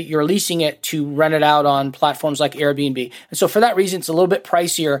property, you're leasing it to rent it out on platforms like Airbnb. And so for that reason, it's a little bit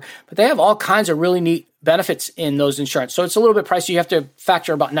pricier, but they have all kinds of really neat benefits in those insurance. So it's a little bit pricey. You have to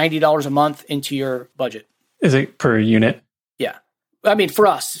factor about $90 a month into your budget. Is it per unit? Yeah. I mean, for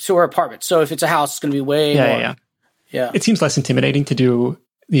us, so we're apartments. So if it's a house, it's going to be way more. Yeah. It seems less intimidating to do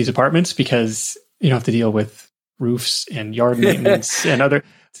these apartments because you don't have to deal with roofs and yard maintenance and other.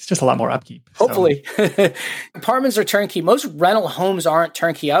 It's just a lot more upkeep. Hopefully. Apartments are turnkey. Most rental homes aren't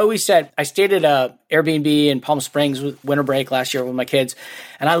turnkey. I stayed at a Airbnb in Palm Springs with winter break last year with my kids.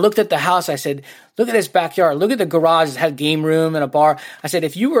 And I looked at the house. I said, look at this backyard. Look at the garage. It had a game room and a bar. I said,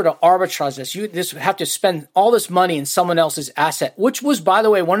 if you were to arbitrage this, you would have to spend all this money in someone else's asset, which was, by the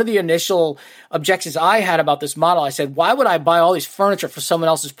way, one of the initial objectives I had about this model. I said, why would I buy all these furniture for someone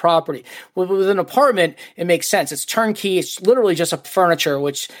else's property? Well, with an apartment, it makes sense. It's turnkey. It's literally just a furniture,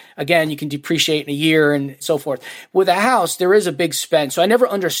 which, again, you can depreciate in a year and so forth. With a house, there is a big spend. So I never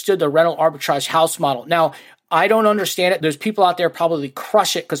understood the rental arbitrage house model. Now, I don't understand it. There's people out there probably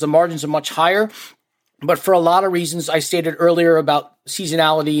crush it because the margins are much higher. But for a lot of reasons I stated earlier about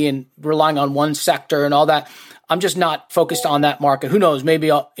seasonality and relying on one sector and all that, I'm just not focused on that market. Who knows?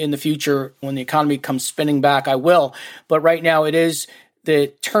 Maybe in the future when the economy comes spinning back, I will. But right now it is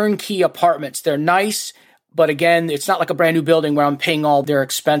the turnkey apartments. They're nice. But again, it's not like a brand new building where I'm paying all their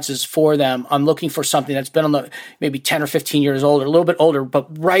expenses for them. I'm looking for something that's been on the maybe 10 or 15 years old, or a little bit older,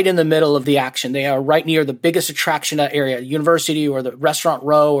 but right in the middle of the action. They are right near the biggest attraction in that area, university or the restaurant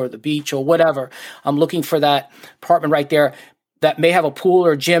row or the beach or whatever. I'm looking for that apartment right there that may have a pool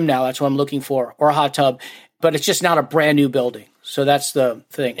or a gym now. That's what I'm looking for, or a hot tub, but it's just not a brand new building. So that's the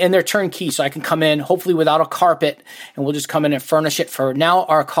thing. And they're turnkey, so I can come in, hopefully without a carpet, and we'll just come in and furnish it for now.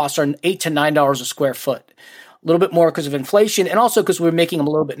 Our costs are $8 to $9 a square foot. A little bit more because of inflation, and also because we're making them a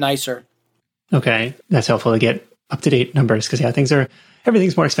little bit nicer. Okay. That's helpful to get up-to-date numbers because,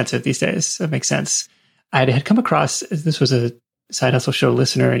 everything's more expensive these days. That makes sense. I had come across, this was a Side Hustle Show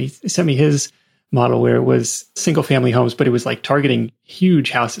listener, and he sent me his model where it was single-family homes, but it was like targeting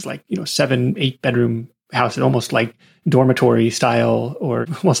huge houses, like, 7, 8 bedroom houses, almost like dormitory style or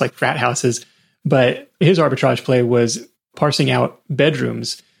almost like frat houses. But his arbitrage play was parsing out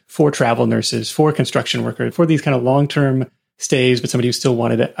bedrooms for travel nurses, for construction workers, for these kind of long-term stays, but somebody who still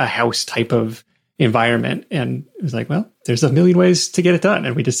wanted a house type of environment. And it was like, well, there's a million ways to get it done.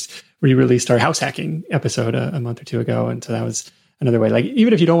 And we just re-released our house hacking episode a month or two ago. And so that was another way. Like,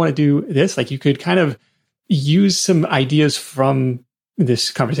 even if you don't want to do this, like, you could kind of use some ideas from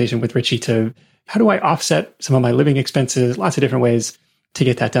this conversation with Richie to, how do I offset some of my living expenses? Lots of different ways to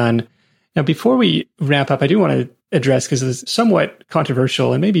get that done. Now, before we wrap up, I do want to address, because it's somewhat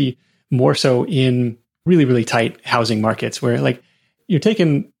controversial and maybe more so in really, really tight housing markets where, like, you're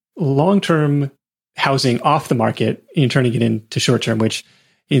taking long-term housing off the market and turning it into short-term, which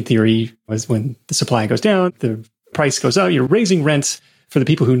in theory was when the supply goes down, the price goes up. You're raising rents for the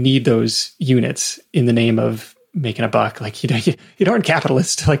people who need those units in the name of making a buck. Like, you aren't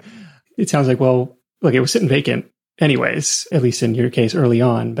capitalist. Like, it sounds like, well, look, it was sitting vacant anyways, at least in your case early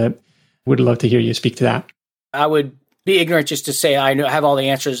on, but would love to hear you speak to that. I would be ignorant just to say I have all the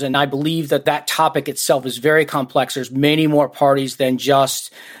answers. And I believe that topic itself is very complex. There's many more parties than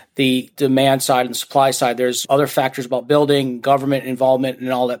just the demand side and the supply side. There's other factors about building, government involvement,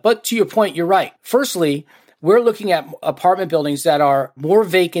 and all that. But to your point, you're right. Firstly, we're looking at apartment buildings that are more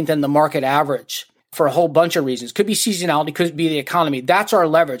vacant than the market average for a whole bunch of reasons. Could be seasonality, could be the economy. That's our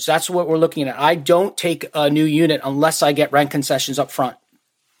leverage. That's what we're looking at. I don't take a new unit unless I get rent concessions up front.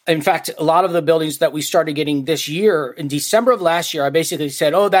 In fact, a lot of the buildings that we started getting this year, in December of last year, I basically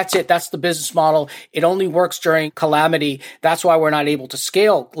said, oh, that's it. That's the business model. It only works during calamity. That's why we're not able to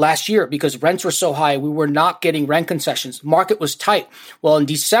scale last year, because rents were so high. We were not getting rent concessions. Market was tight. Well, in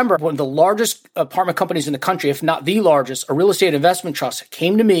December, one of the largest apartment companies in the country, if not the largest, a real estate investment trust,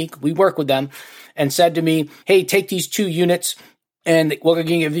 came to me, we work with them, and said to me, hey, take these 2 units, and we're going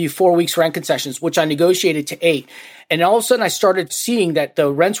to give you 4 weeks rent concessions, which I negotiated to 8. And all of a sudden I started seeing that the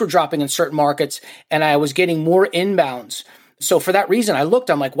rents were dropping in certain markets and I was getting more inbounds. So for that reason, I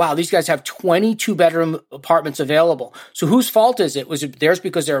looked, I'm like, wow, these guys have 22 bedroom apartments available. So whose fault is it? Was it theirs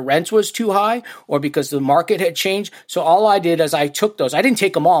because their rent was too high or because the market had changed? So all I did is I took those. I didn't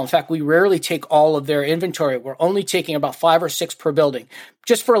take them all. In fact, we rarely take all of their inventory. We're only taking about 5 or 6 per building.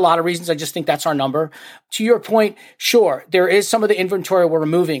 Just for a lot of reasons, I just think that's our number. To your point, sure, there is some of the inventory we're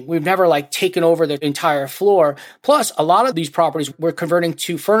removing. We've never taken over the entire floor. Plus, a lot of these properties we're converting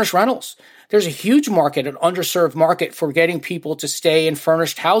to furnished rentals. There's a huge market, an underserved market for getting people to stay in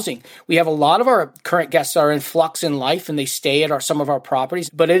furnished housing. We have a lot of our current guests are in flux in life and they stay at some of our properties,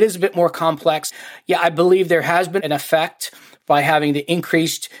 but it is a bit more complex. Yeah, I believe there has been an effect by having the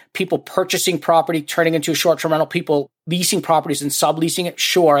increased people purchasing property, turning into a short-term rental, people leasing properties and subleasing it.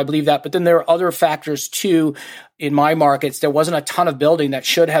 Sure, I believe that. But then there are other factors too. In my markets, there wasn't a ton of building that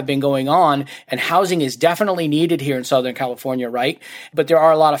should have been going on, and housing is definitely needed here in Southern California, right? But there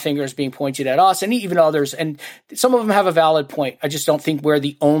are a lot of fingers being pointed at us and even others, and some of them have a valid point. I just don't think we're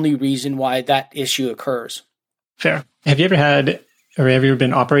the only reason why that issue occurs. Fair. Have you ever had Or have you ever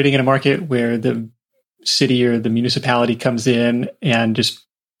been operating in a market where the city or the municipality comes in and just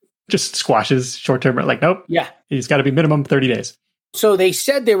squashes short-term rent? Like, nope. Yeah. It's got to be minimum 30 days. So they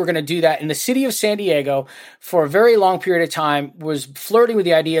said they were going to do that. And the city of San Diego, for a very long period of time, was flirting with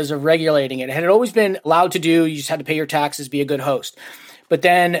the ideas of regulating it. It had always been allowed to do. You just had to pay your taxes, be a good host. But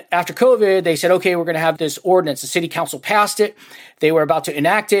then after COVID, they said, okay, we're going to have this ordinance. The city council passed it. They were about to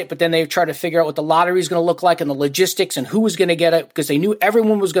enact it, but then they tried to figure out what the lottery is going to look like and the logistics and who was going to get it, because they knew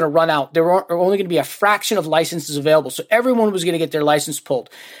everyone was going to run out. There were only going to be a fraction of licenses available. So everyone was going to get their license pulled.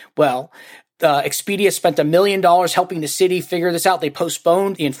 Well, Expedia spent $1 million helping the city figure this out. They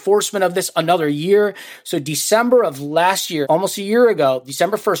postponed the enforcement of this another year. So December of last year, almost a year ago,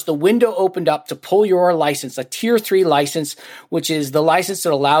 December 1st, the window opened up to pull your license, a tier 3 license, which is the license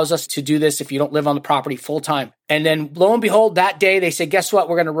that allows us to do this if you don't live on the property full time. And then lo and behold, that day they said, guess what?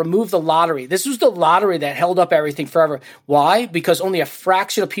 We're going to remove the lottery. This was the lottery that held up everything forever. Why? Because only a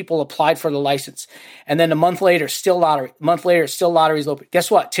fraction of people applied for the license. And then a month later, still lottery. A month later, still lotteries open. Guess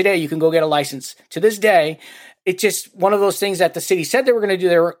what? Today you can go get a license. To this day, it's just one of those things that the city said they were going to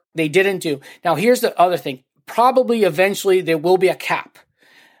do. They didn't do. Now, here's the other thing. Probably eventually there will be a cap.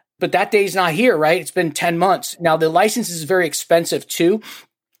 But that day's not here, right? It's been 10 months. Now, the license is very expensive too.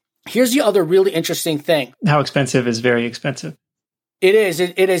 Here's the other really interesting thing. How expensive is very expensive? It is.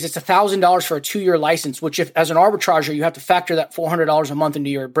 It's $1,000 for a 2-year license, which if as an arbitrager, you have to factor that $400 a month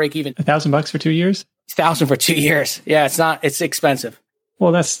into your break even. $1,000 for 2 years? $1,000 for 2 years. Yeah, it's expensive.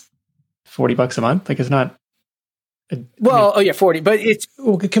 Well, that's $40 a month. Like it's not. 40, but it's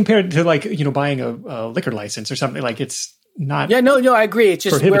compared to buying a liquor license or something. Like it's not. Yeah, no, I agree. It's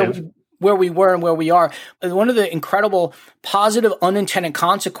just where we were and where we are. One of the incredible positive unintended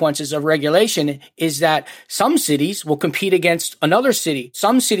consequences of regulation is that some cities will compete against another city.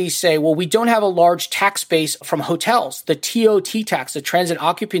 Some cities say, well, we don't have a large tax base from hotels. The TOT tax, the transit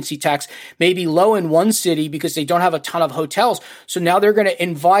occupancy tax, may be low in one city because they don't have a ton of hotels. So now they're going to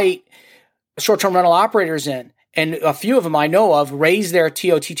invite short-term rental operators in. And a few of them I know of raise their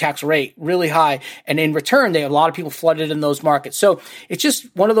TOT tax rate really high. And in return, a lot of people flooded in those markets. So it's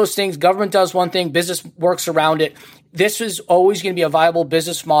just one of those things. Government does one thing, business works around it. This is always going to be a viable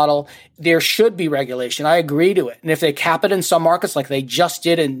business model. There should be regulation. I agree to it. And if they cap it in some markets like they just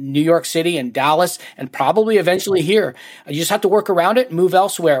did in New York City and Dallas and probably eventually here, you just have to work around it, move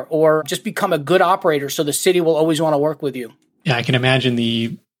elsewhere, or just become a good operator so the city will always want to work with you. Yeah, I can imagine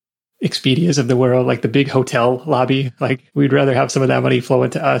the Expedias of the world, like the big hotel lobby. Like we'd rather have some of that money flow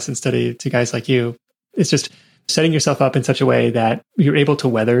into us instead of to guys like you. It's just setting yourself up in such a way that you're able to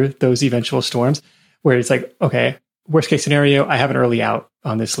weather those eventual storms where it's like, okay, worst case scenario, I have an early out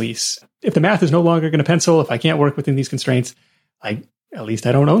on this lease. If the math is no longer going to pencil, if I can't work within these constraints, at least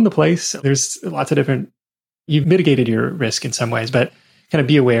I don't own the place. There's lots of different, you've mitigated your risk in some ways, but kind of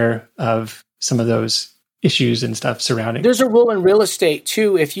be aware of some of those issues and stuff surrounding. There's a rule in real estate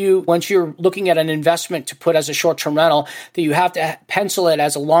too. Once you're looking at an investment to put as a short-term rental, that you have to pencil it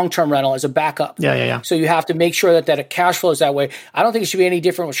as a long-term rental, as a backup. Yeah. So you have to make sure that it cash flows that way. I don't think it should be any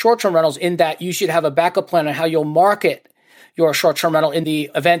different with short-term rentals in that you should have a backup plan on how you'll market your short-term rental in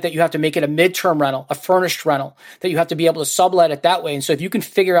the event that you have to make it a midterm rental, a furnished rental, that you have to be able to sublet it that way. And so if you can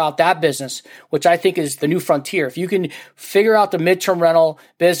figure out that business, which I think is the new frontier, if you can figure out the midterm rental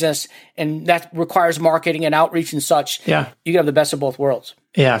business, and that requires marketing and outreach and such, you can have the best of both worlds.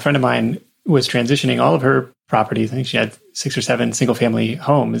 Yeah, a friend of mine was transitioning all of her properties. I think she had 6 or 7 single-family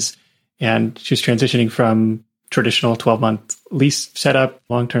homes, and she was transitioning from traditional 12-month lease setup,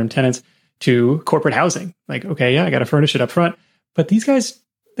 long-term tenants, to corporate housing. Like, okay, I got to furnish it up front. But these guys,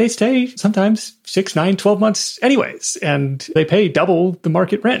 they stay sometimes 6, 9, 12 months anyways. And they pay double the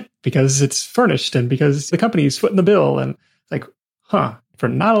market rent because it's furnished and because the company's footing the bill. And like, for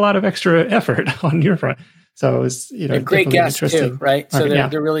not a lot of extra effort on your front. So it was, they're great guests too, right? So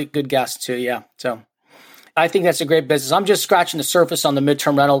they're really good guests too. Yeah. So I think that's a great business. I'm just scratching the surface on the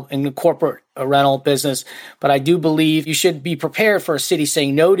midterm rental and the corporate rental business, but I do believe you should be prepared for a city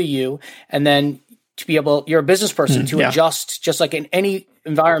saying no to you, and then to be able, you're a business person to adjust, just like in any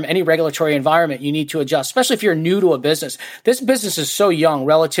environment, any regulatory environment, you need to adjust, especially if you're new to a business. This business is so young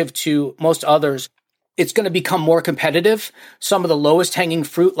relative to most others. It's going to become more competitive. Some of the lowest hanging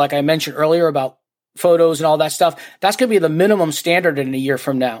fruit, like I mentioned earlier about photos and all that stuff, that's going to be the minimum standard in a year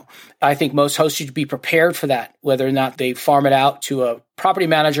from now. I think most hosts should be prepared for that, whether or not they farm it out to a property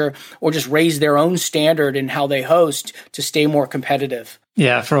manager or just raise their own standard in how they host to stay more competitive.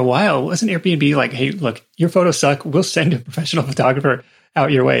 Yeah, for a while, wasn't Airbnb like, hey, look, your photos suck. We'll send a professional photographer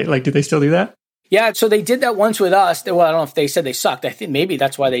out your way. Like, do they still do that? Yeah, so they did that once with us. Well, I don't know if they said they sucked. I think maybe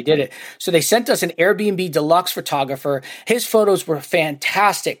that's why they did it. So they sent us an Airbnb deluxe photographer. His photos were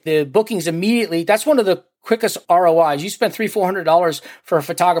fantastic. The bookings immediately, that's one of the quickest ROIs. You spend $300-$400 for a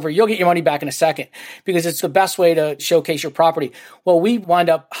photographer, you'll get your money back in a second because it's the best way to showcase your property. Well, we wind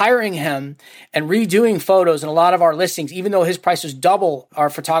up hiring him and redoing photos in a lot of our listings, even though his price was double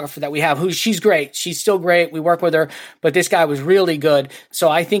our photographer that we have, she's great. She's still great. We work with her, but this guy was really good. So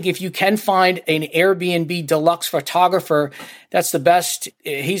I think if you can find an Airbnb deluxe photographer, that's the best.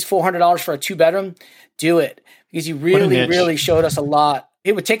 He's $400 for a 2-bedroom. Do it because he really showed us a lot.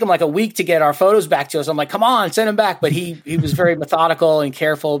 It would take him like a week to get our photos back to us. I'm like, come on, send them back. But he was very methodical and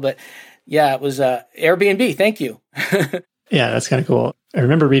careful. But yeah, it was Airbnb. Thank you. Yeah, that's kind of cool. I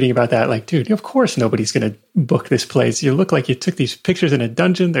remember reading about that. Like, dude, of course nobody's going to book this place. You look like you took these pictures in a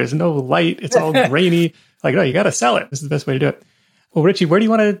dungeon. There's no light. It's all grainy. Like, no, you got to sell it. This is the best way to do it. Well, Richie, where do you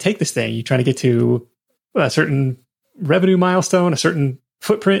want to take this thing? You trying to get to a certain revenue milestone, a certain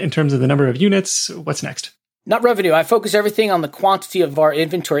footprint in terms of the number of units? What's next? Not revenue. I focus everything on the quantity of our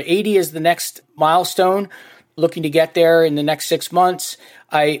inventory. 80 is the next milestone, looking to get there in the next 6 months.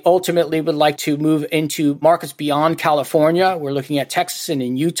 I ultimately would like to move into markets beyond California. We're looking at Texas and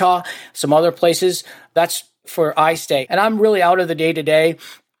in Utah, some other places. That's for iStay. And I'm really out of the day-to-day.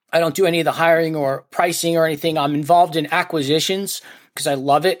 I don't do any of the hiring or pricing or anything. I'm involved in acquisitions because I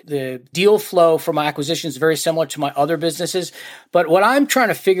love it. The deal flow for my acquisitions is very similar to my other businesses. But what I'm trying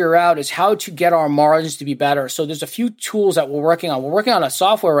to figure out is how to get our margins to be better. So there's a few tools that we're working on. We're working on a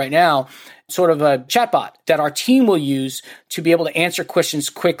software right now, sort of a chatbot that our team will use to be able to answer questions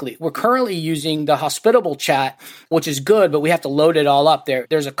quickly. We're currently using the Hospitable chat, which is good, but we have to load it all up there.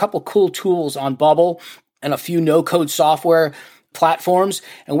 There's a couple cool tools on Bubble and a few no-code software platforms.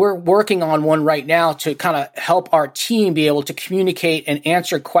 And we're working on one right now to kind of help our team be able to communicate and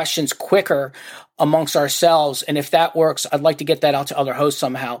answer questions quicker amongst ourselves. And if that works, I'd like to get that out to other hosts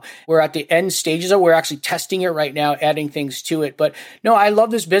somehow. We're at the end stages of, we're actually testing it right now, adding things to it. But no, I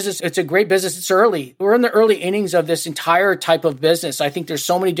love this business. It's a great business. It's early. We're in the early innings of this entire type of business. I think there's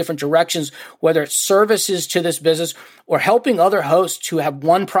so many different directions, whether it's services to this business or helping other hosts who have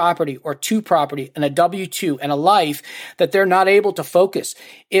one property or two property and a W-2 and a life that they're not able to focus.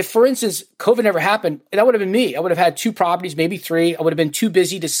 If, for instance, COVID never happened, that would have been me. I would have had 2 properties, maybe 3. I would have been too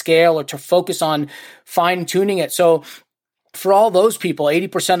busy to scale or to focus on fine tuning it. So for all those people,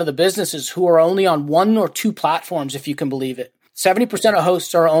 80% of the businesses who are only on 1 or 2 platforms, if you can believe it, 70% of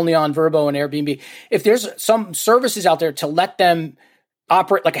hosts are only on Vrbo and Airbnb. If there's some services out there to let them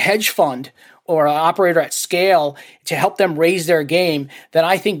operate like a hedge fund or an operator at scale to help them raise their game, then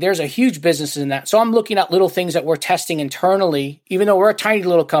I think there's a huge business in that. So I'm looking at little things that we're testing internally. Even though we're a tiny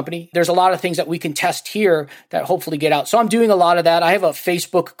little company, there's a lot of things that we can test here that hopefully get out. So I'm doing a lot of that. I have a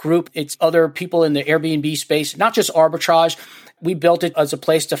Facebook group. It's other people in the Airbnb space, not just Arbitrage. We built it as a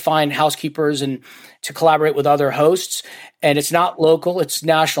place to find housekeepers and to collaborate with other hosts. And it's not local, it's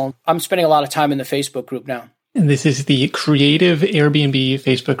national. I'm spending a lot of time in the Facebook group now. And this is the Creative Airbnb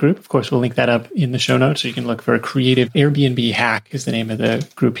Facebook group. Of course, we'll link that up in the show notes. So you can look for Creative Airbnb Hack is the name of the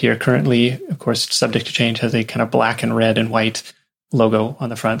group here. Currently, of course, subject to change, has a kind of black and red and white logo on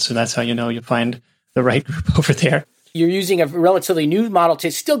the front. So that's how you know you'll find the right group over there. You're using a relatively new model to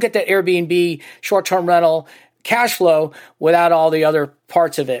still get that Airbnb short-term rental cash flow without all the other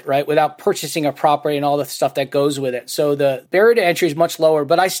parts of it, right? Without purchasing a property and all the stuff that goes with it. So the barrier to entry is much lower,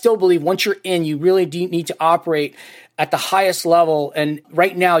 but I still believe once you're in, you really need to operate at the highest level. And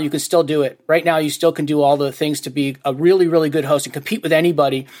right now you can still do it. Right now you still can do all the things to be a really, really good host and compete with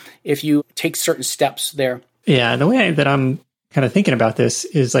anybody if you take certain steps there. Yeah. The way that I'm kind of thinking about this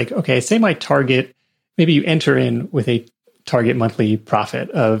is like, okay, say my target, maybe you enter in with a target monthly profit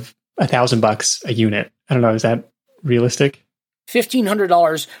of $1,000 a unit. I don't know. Is that realistic?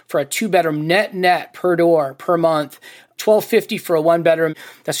 $1,500 for a 2-bedroom net per door per month. $1,250 for a 1-bedroom.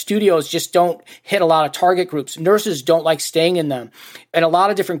 The studios just don't hit a lot of target groups. Nurses don't like staying in them. And a lot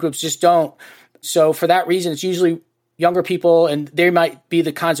of different groups just don't. So for that reason, it's usually younger people, and they might be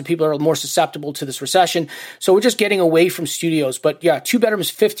the kinds of people that are more susceptible to this recession. So we're just getting away from studios. But yeah, 2-bedroom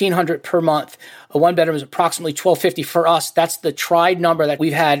is $1,500 per month. A 1-bedroom is approximately $1,250 for us. That's the tried number that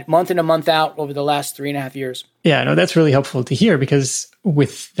we've had month in and month out over the last 3.5 years. Yeah, no, that's really helpful to hear because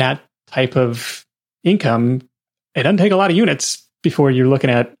with that type of income, it doesn't take a lot of units before you're looking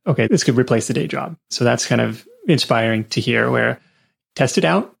at, okay, this could replace the day job. So that's kind of inspiring to hear where test it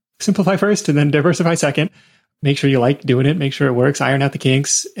out, simplify first, and then diversify second. Make sure you like doing it, make sure it works, iron out the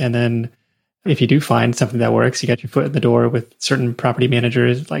kinks. And then if you do find something that works, you got your foot in the door with certain property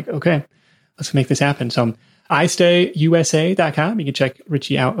managers, like, okay, let's make this happen. So istayusa.com, you can check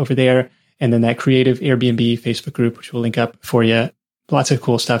Richie out over there. and then that creative Airbnb Facebook group, which we'll link up for you. Lots of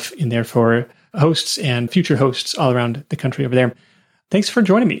cool stuff in there for hosts and future hosts all around the country over there. Thanks for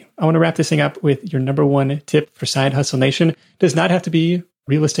joining me. I want to wrap this thing up with your number one tip for Side Hustle Nation. It does not have to be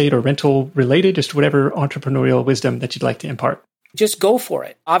real estate or rental related, just whatever entrepreneurial wisdom that you'd like to impart. Just go for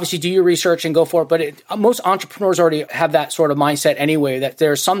it. Obviously, do your research and go for it. But most entrepreneurs already have that sort of mindset anyway, that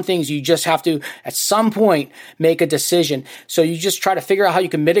there are some things you just have to, at some point, make a decision. So you just try to figure out how you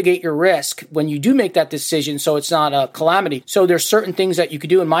can mitigate your risk when you do make that decision so it's not a calamity. So there's certain things that you could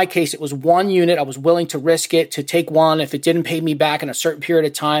do. In my case, it was one unit. I was willing to risk it, to take one. If it didn't pay me back in a certain period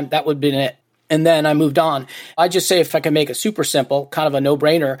of time, that would have been it. And then I moved on. I just say, if I can make it super simple, kind of a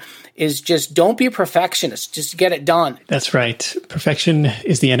no-brainer, is just don't be a perfectionist. Just get it done. That's right. Perfection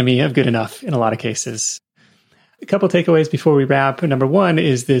is the enemy of good enough in a lot of cases. A couple of takeaways before we wrap. Number one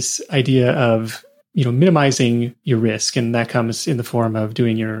is this idea of, minimizing your risk. And that comes in the form of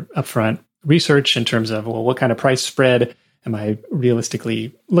doing your upfront research in terms of, well, what kind of price spread am I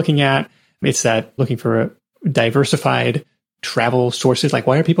realistically looking at? It's that looking for a diversified travel sources, like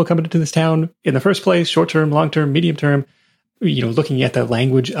why are people coming to this town in the first place, short-term, long-term, medium-term, looking at the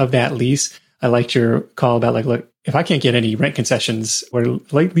language of that lease. I liked your call about look, if I can't get any rent concessions or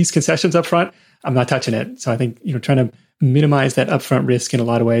lease concessions up front, I'm not touching it. So I think, trying to minimize that upfront risk in a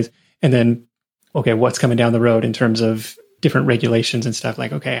lot of ways. And then, okay, what's coming down the road in terms of different regulations and stuff,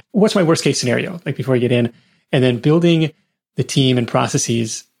 like, okay, what's my worst case scenario, like before you get in, and then building the team and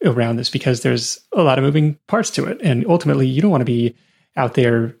processes around this, because there's a lot of moving parts to it. And ultimately, you don't want to be out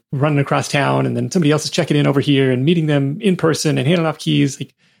there running across town and then somebody else is checking in over here and meeting them in person and handing off keys.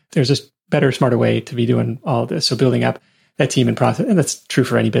 Like, there's a better, smarter way to be doing all of this. So building up that team and process, and that's true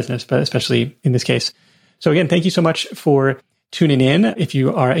for any business, but especially in this case. So again, thank you so much for tuning in. If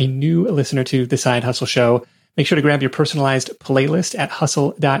you are a new listener to the Side Hustle Show, make sure to grab your personalized playlist at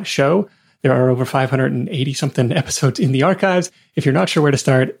hustle.show. There are over 580 something episodes in the archives. If you're not sure where to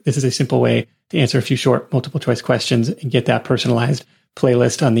start, this is a simple way to answer a few short multiple choice questions and get that personalized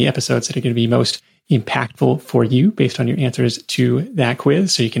playlist on the episodes that are going to be most impactful for you based on your answers to that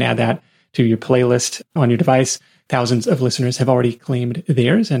quiz. So you can add that to your playlist on your device. Thousands of listeners have already claimed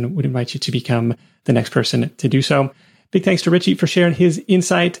theirs and would invite you to become the next person to do so. Big thanks to Richie for sharing his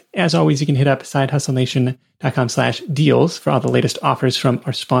insight. As always, you can hit up sidehustlenation.com/deals for all the latest offers from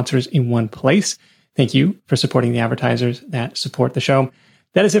our sponsors in one place. Thank you for supporting the advertisers that support the show.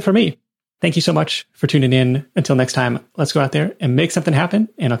 That is it for me. Thank you so much for tuning in. Until next time, let's go out there and make something happen.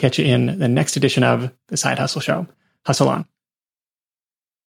 And I'll catch you in the next edition of the Side Hustle Show. Hustle on.